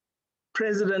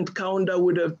 President Kaunda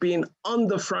would have been on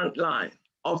the front line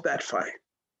of that fight.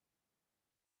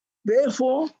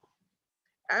 Therefore,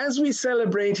 as we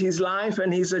celebrate his life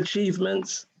and his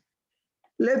achievements,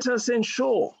 let us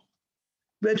ensure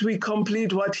that we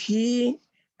complete what he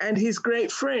and his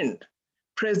great friend,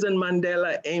 President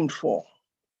Mandela, aimed for.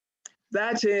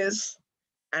 That is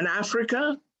an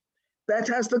Africa that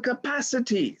has the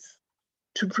capacities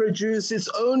to produce its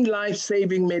own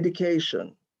life-saving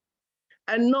medication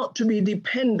and not to be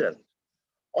dependent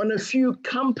on a few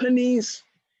companies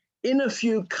in a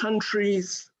few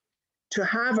countries to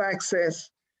have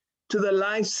access to the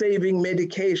life-saving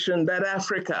medication that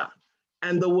Africa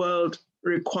and the world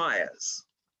requires.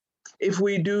 If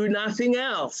we do nothing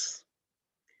else,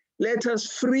 let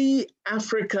us free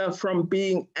Africa from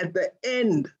being at the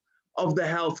end of the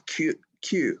health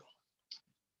queue.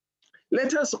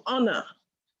 Let us honor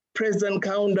President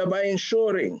Kaunda by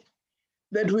ensuring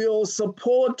that we all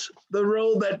support the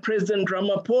role that President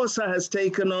Ramaphosa has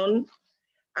taken on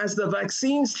as the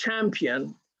vaccines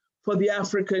champion for the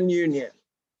African Union.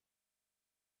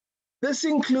 This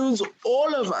includes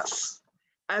all of us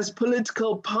as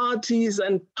political parties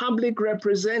and public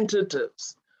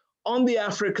representatives on the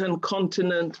African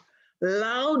continent,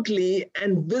 loudly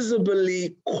and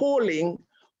visibly calling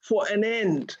for an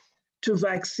end to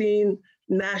vaccine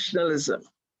nationalism,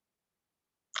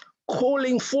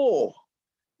 calling for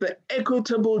the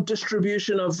equitable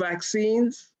distribution of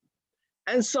vaccines,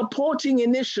 and supporting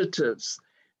initiatives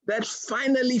that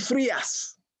finally free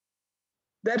us,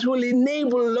 that will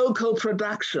enable local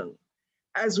production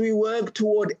as we work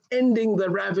toward ending the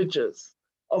ravages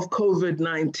of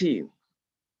COVID-19.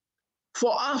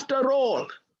 For after all,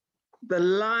 the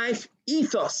life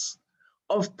ethos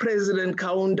of President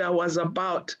Kaunda was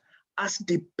about us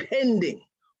depending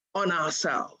on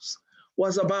ourselves,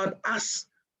 was about us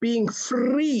being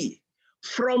free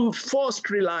from forced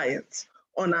reliance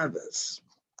on others.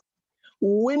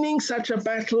 Winning such a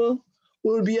battle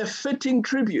will be a fitting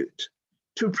tribute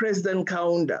to President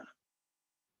Kaunda,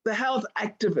 the health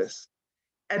activist,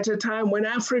 at a time when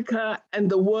Africa and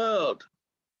the world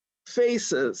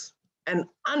faces an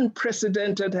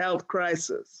unprecedented health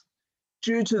crisis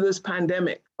due to this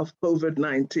pandemic of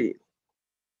COVID-19.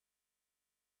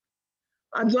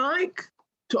 I'd like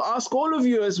to ask all of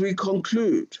you as we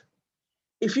conclude,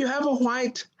 if you have a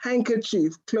white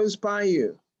handkerchief close by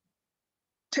you,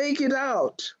 take it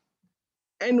out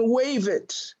and wave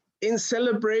it in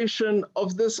celebration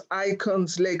of this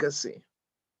icon's legacy.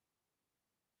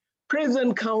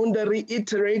 President Kaunda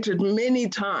reiterated many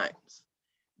times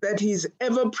that his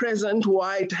ever-present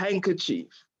white handkerchief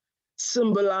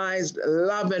symbolized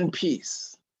love and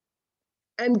peace.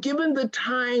 And given the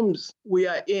times we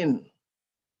are in,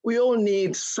 we all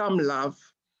need some love.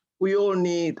 We all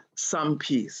need some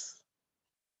peace.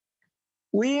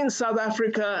 We in South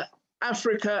Africa,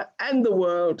 Africa, and the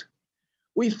world,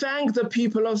 we thank the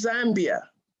people of Zambia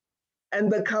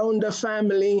and the Kaunda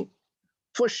family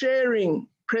for sharing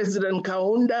President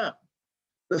Kaunda,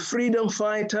 the freedom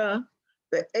fighter,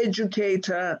 the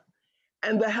educator,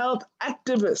 and the health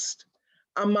activist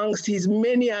amongst his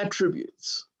many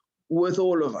attributes with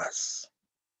all of us.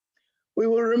 We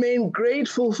will remain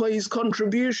grateful for his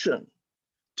contribution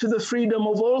to the freedom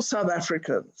of all South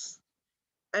Africans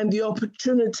and the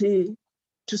opportunity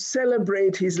to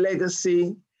celebrate his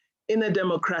legacy in a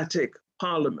democratic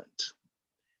parliament.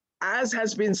 As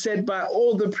has been said by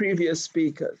all the previous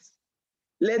speakers,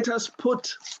 let us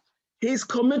put his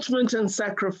commitment and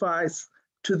sacrifice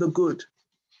to the good.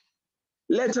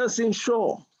 Let us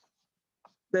ensure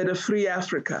that a free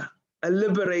Africa, a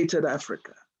liberated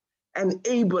Africa, an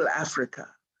able Africa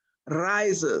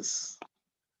rises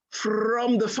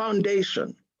from the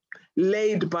foundation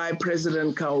laid by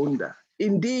President Kaunda.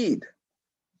 Indeed,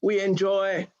 we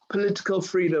enjoy political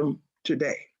freedom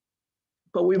today,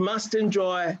 but we must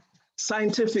enjoy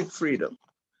scientific freedom.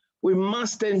 We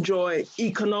must enjoy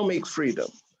economic freedom.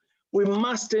 We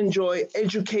must enjoy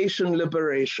education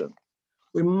liberation.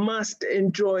 We must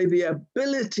enjoy the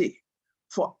ability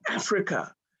for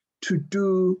Africa to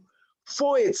do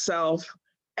for itself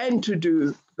and to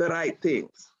do the right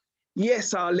things.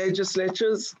 Yes, our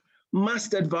legislatures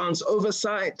must advance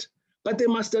oversight, but they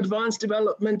must advance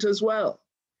development as well.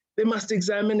 They must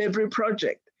examine every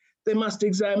project. They must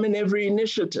examine every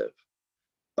initiative.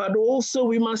 But also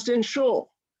we must ensure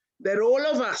that all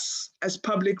of us as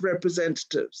public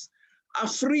representatives are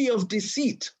free of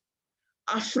deceit,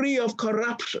 are free of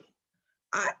corruption,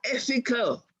 are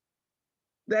ethical,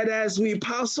 that as we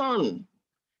pass on,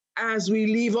 as we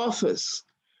leave office,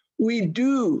 we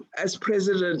do, as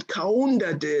President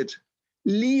Kaunda did,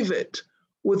 leave it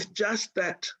with just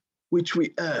that which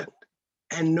we earned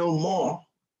and no more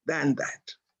than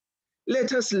that.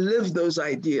 Let us live those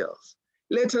ideals.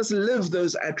 Let us live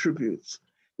those attributes.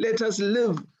 Let us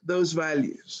live those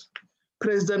values.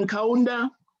 President Kaunda,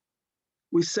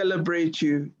 we celebrate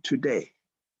you today.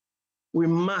 We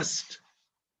must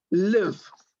live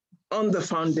on the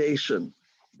foundation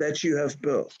that you have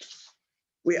built.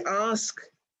 We ask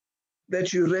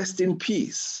that you rest in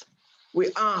peace. We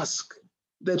ask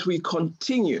that we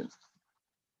continue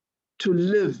to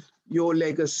live your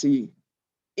legacy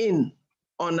in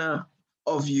honor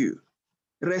of you.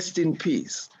 Rest in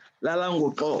peace.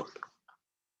 Lalango God.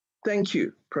 Thank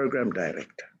you, Program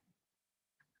Director.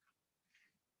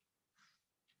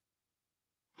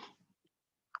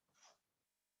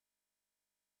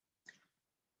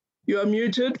 You are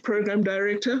muted, Program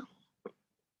Director.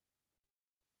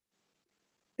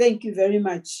 Thank you very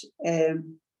much,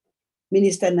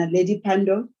 Minister Naledi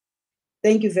Pandor.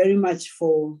 Thank you very much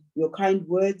for your kind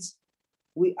words.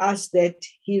 We ask that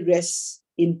he rests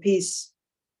in peace,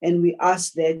 and we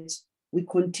ask that we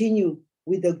continue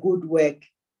with the good work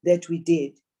that we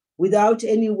did. Without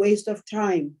any waste of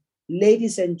time,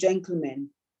 ladies and gentlemen,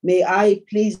 may I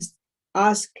please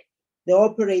ask the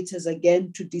operators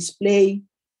again to display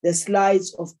the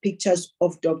slides of pictures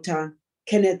of Dr.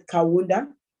 Kenneth Kaunda,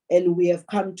 and we have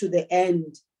come to the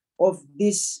end of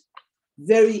this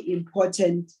very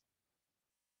important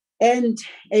and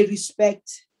a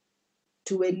respect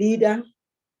to a leader,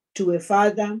 to a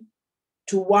father,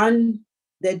 to one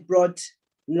that brought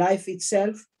life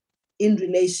itself in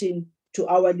relation to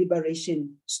our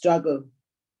liberation struggle.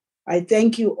 I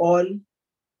thank you all.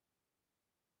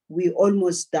 We're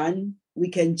almost done. We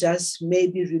can just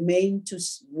maybe remain to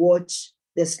watch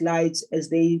the slides as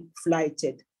they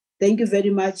flighted. Thank you very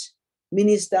much,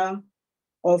 Minister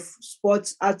of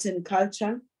Sports, Arts and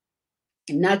Culture,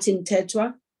 Natin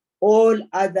Tetwa, all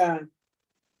other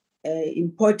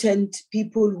important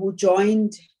people who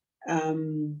joined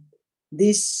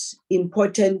this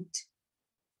important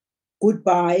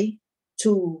goodbye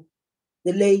to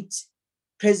the late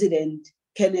President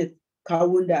Kenneth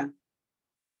Kaunda.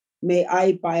 May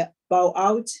I bow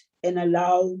out and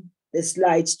allow the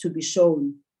slides to be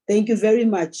shown. Thank you very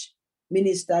much,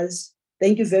 ministers.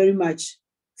 Thank you very much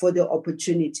for the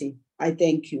opportunity. I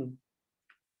thank you.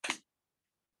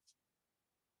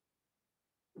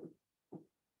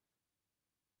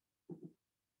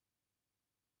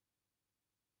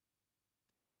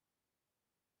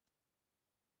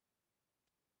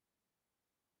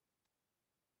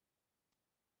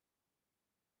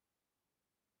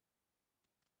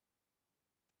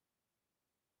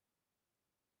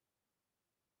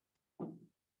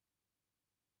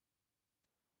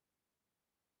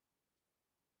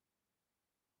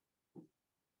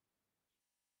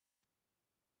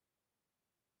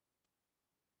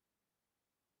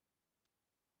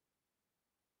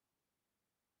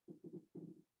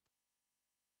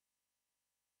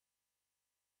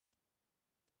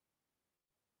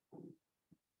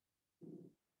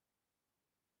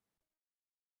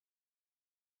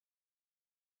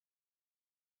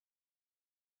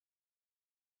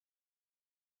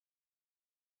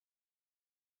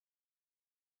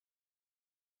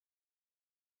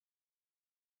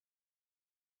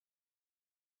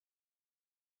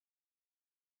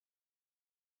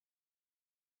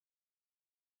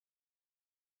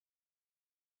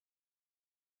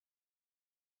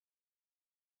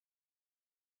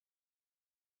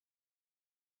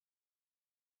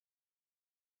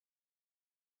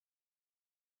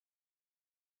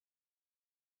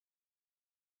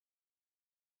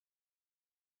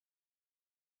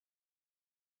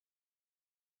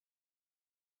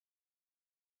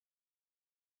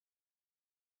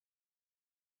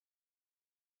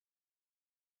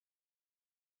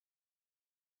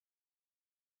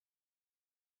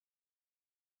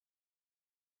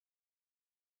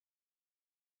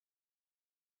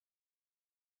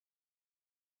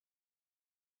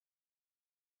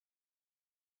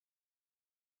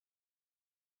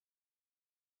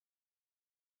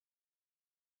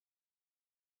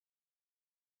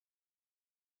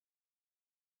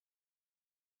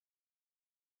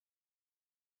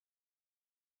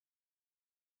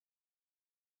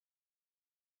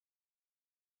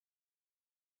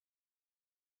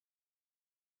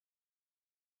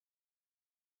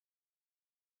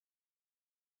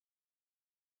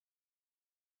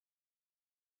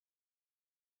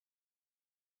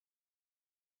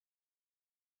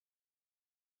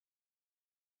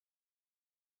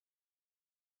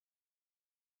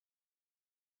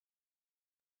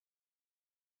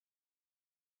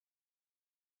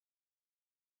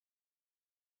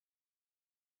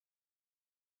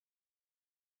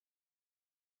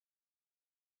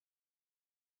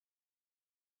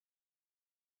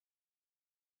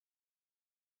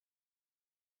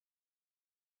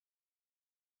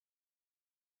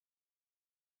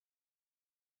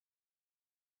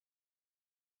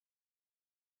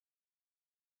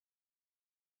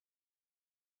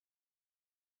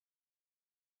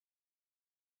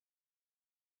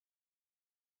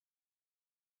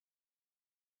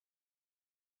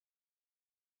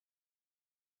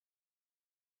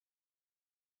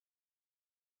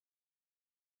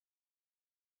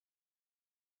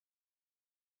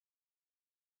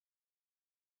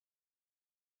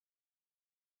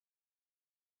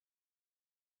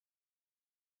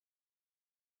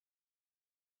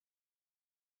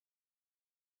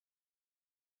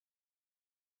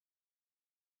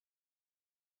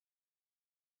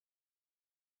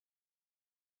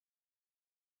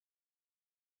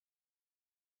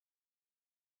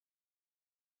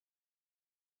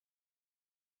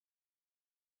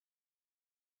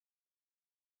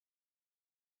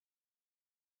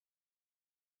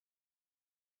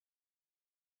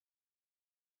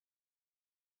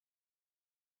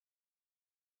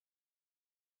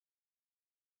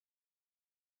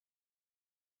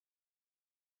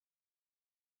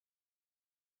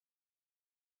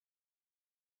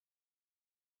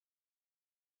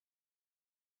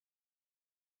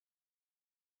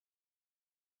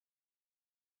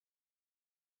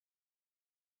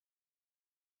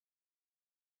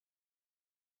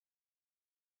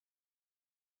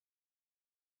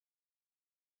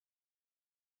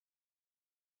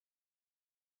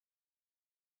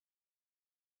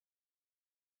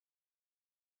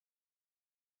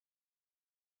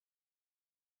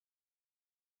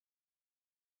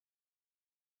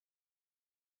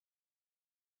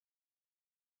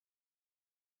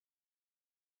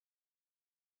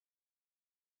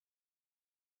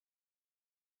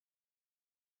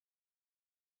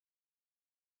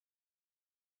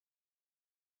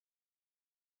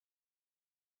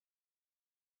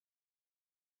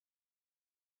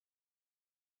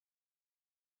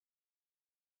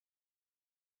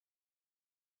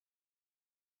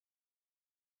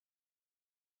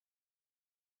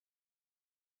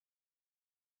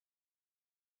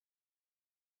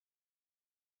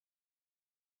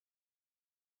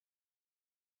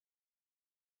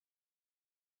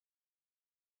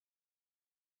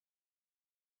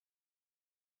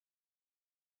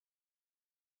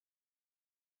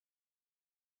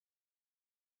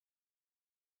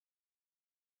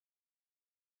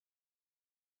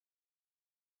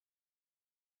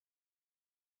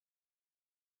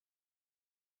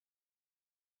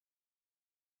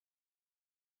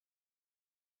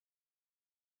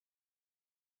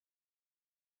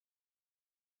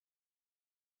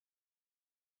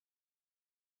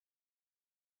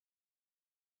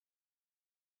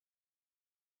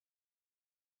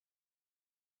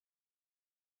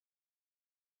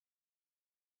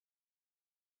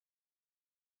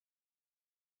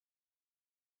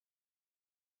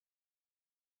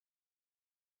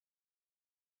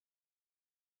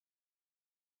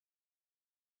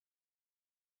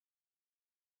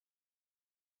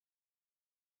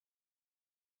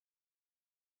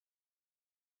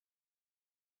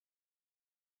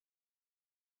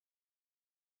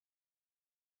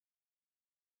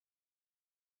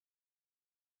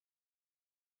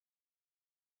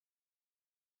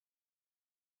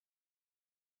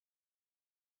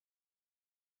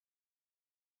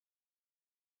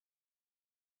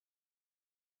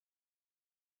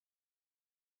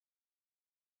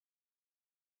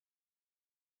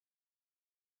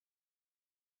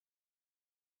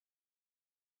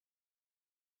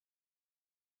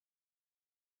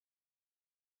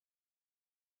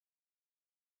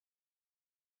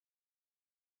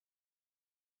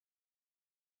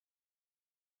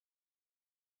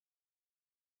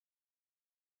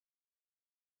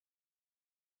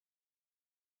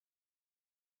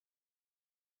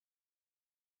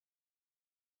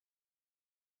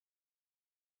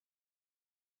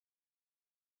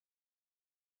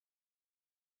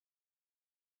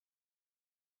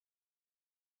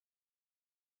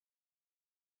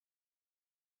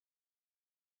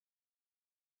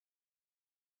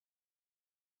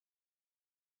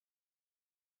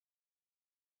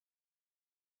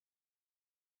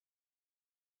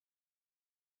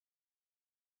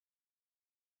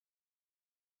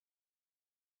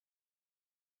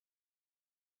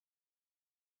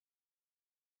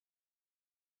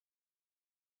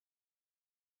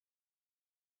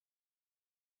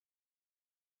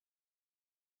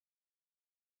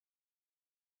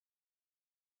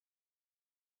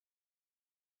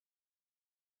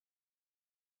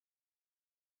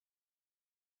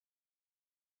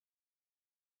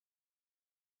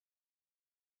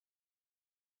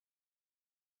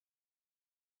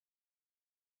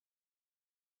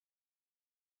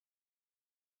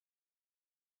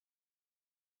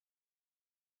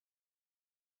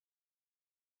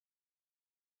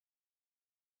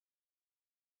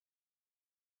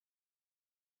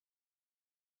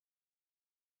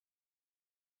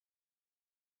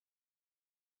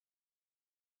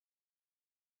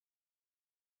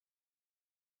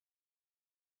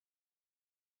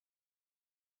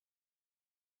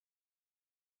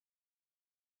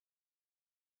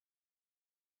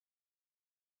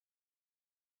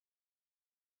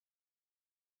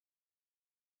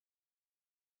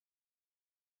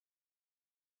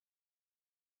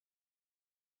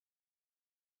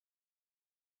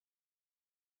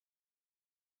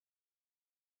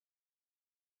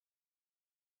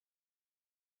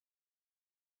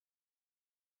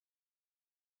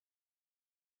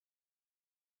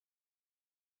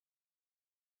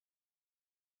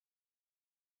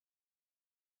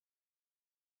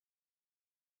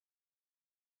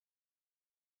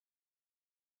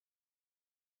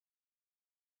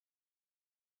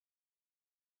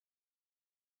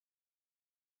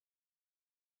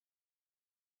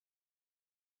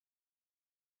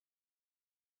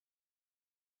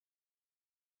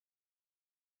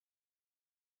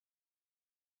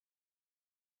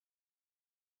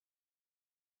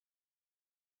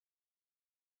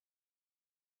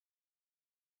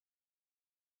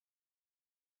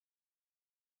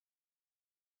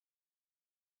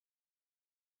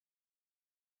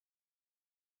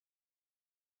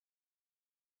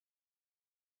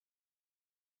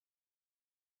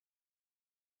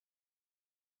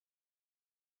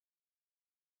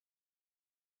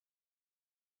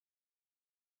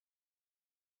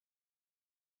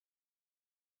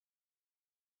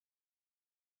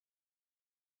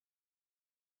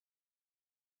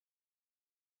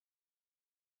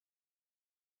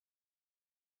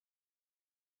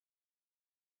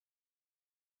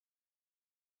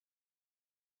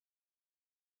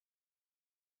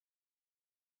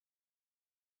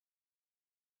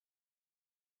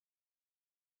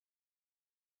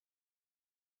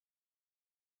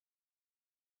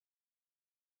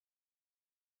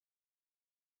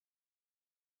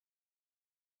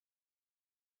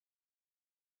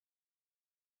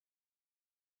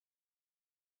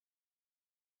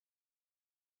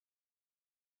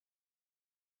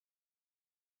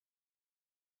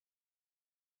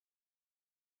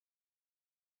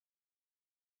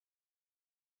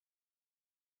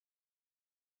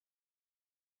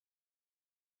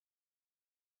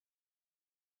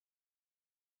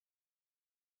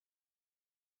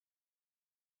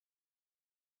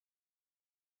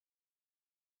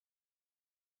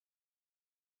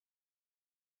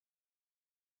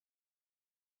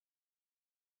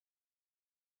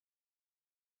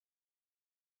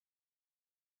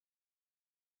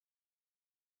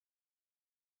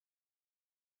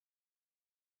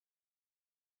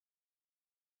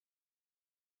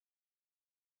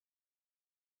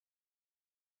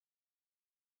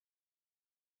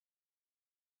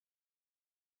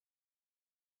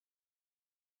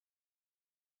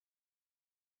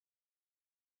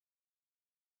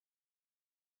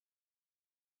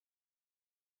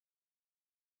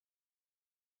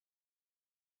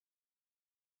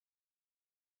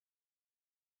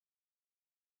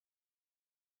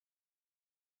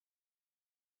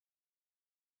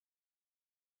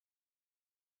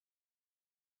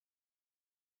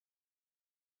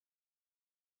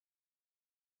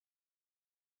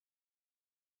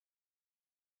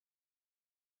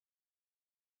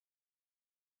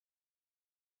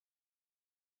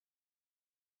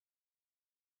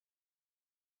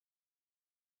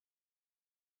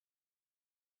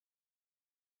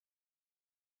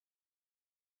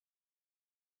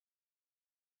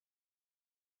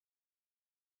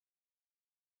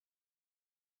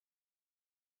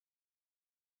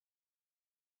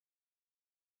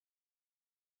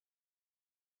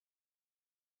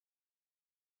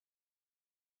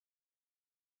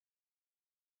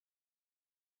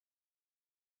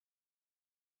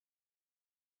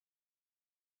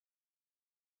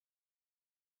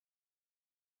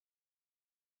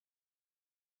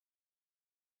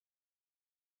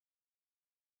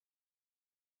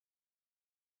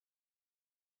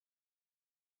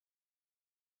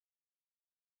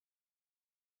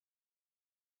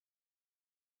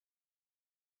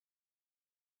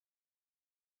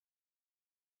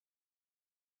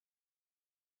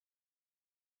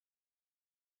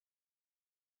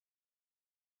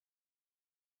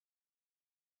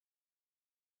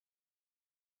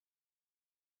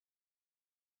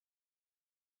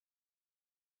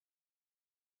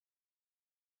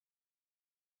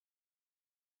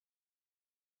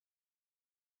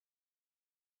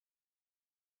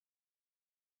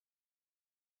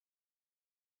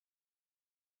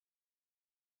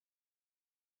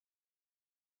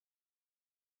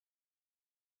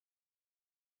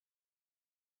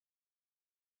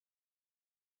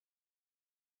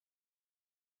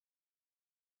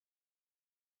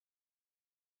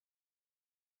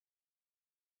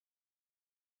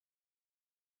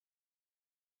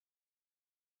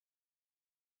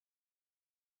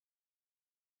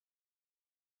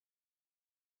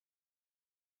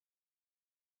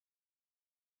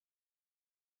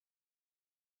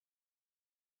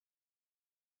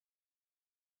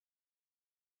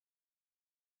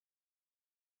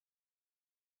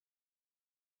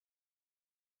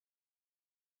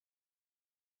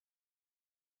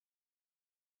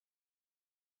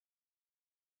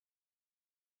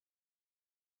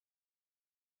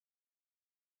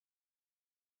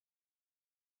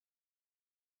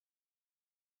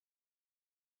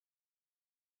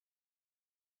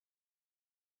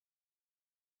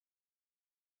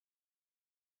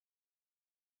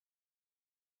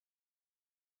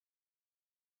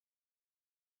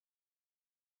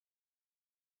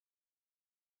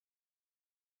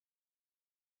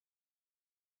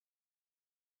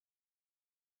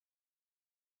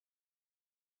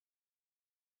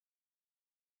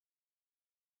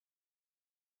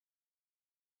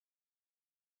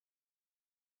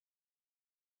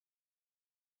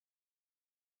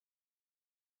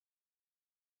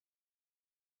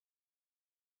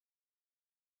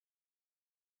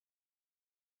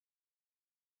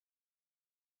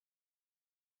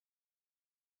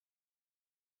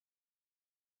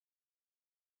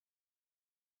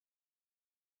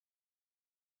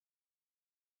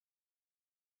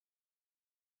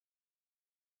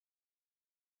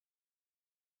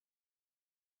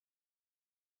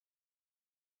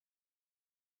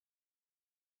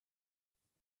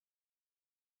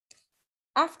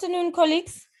 afternoon,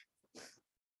 colleagues.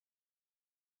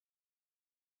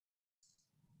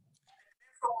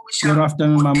 Good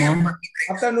afternoon, Mamo.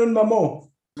 Afternoon, Mamo.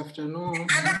 Afternoon.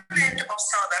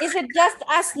 Is it just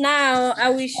us now?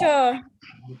 Are we sure?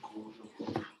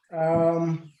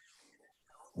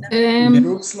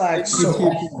 Looks like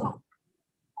so.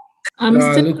 I'm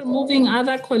Yeah, still removing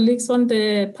other colleagues on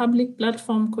the public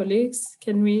platform, colleagues.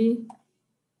 Can we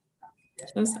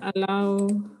just allow?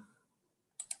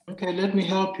 Okay, let me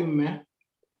help you, ma'am.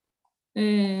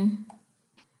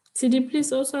 TD,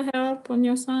 please also help on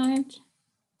your side.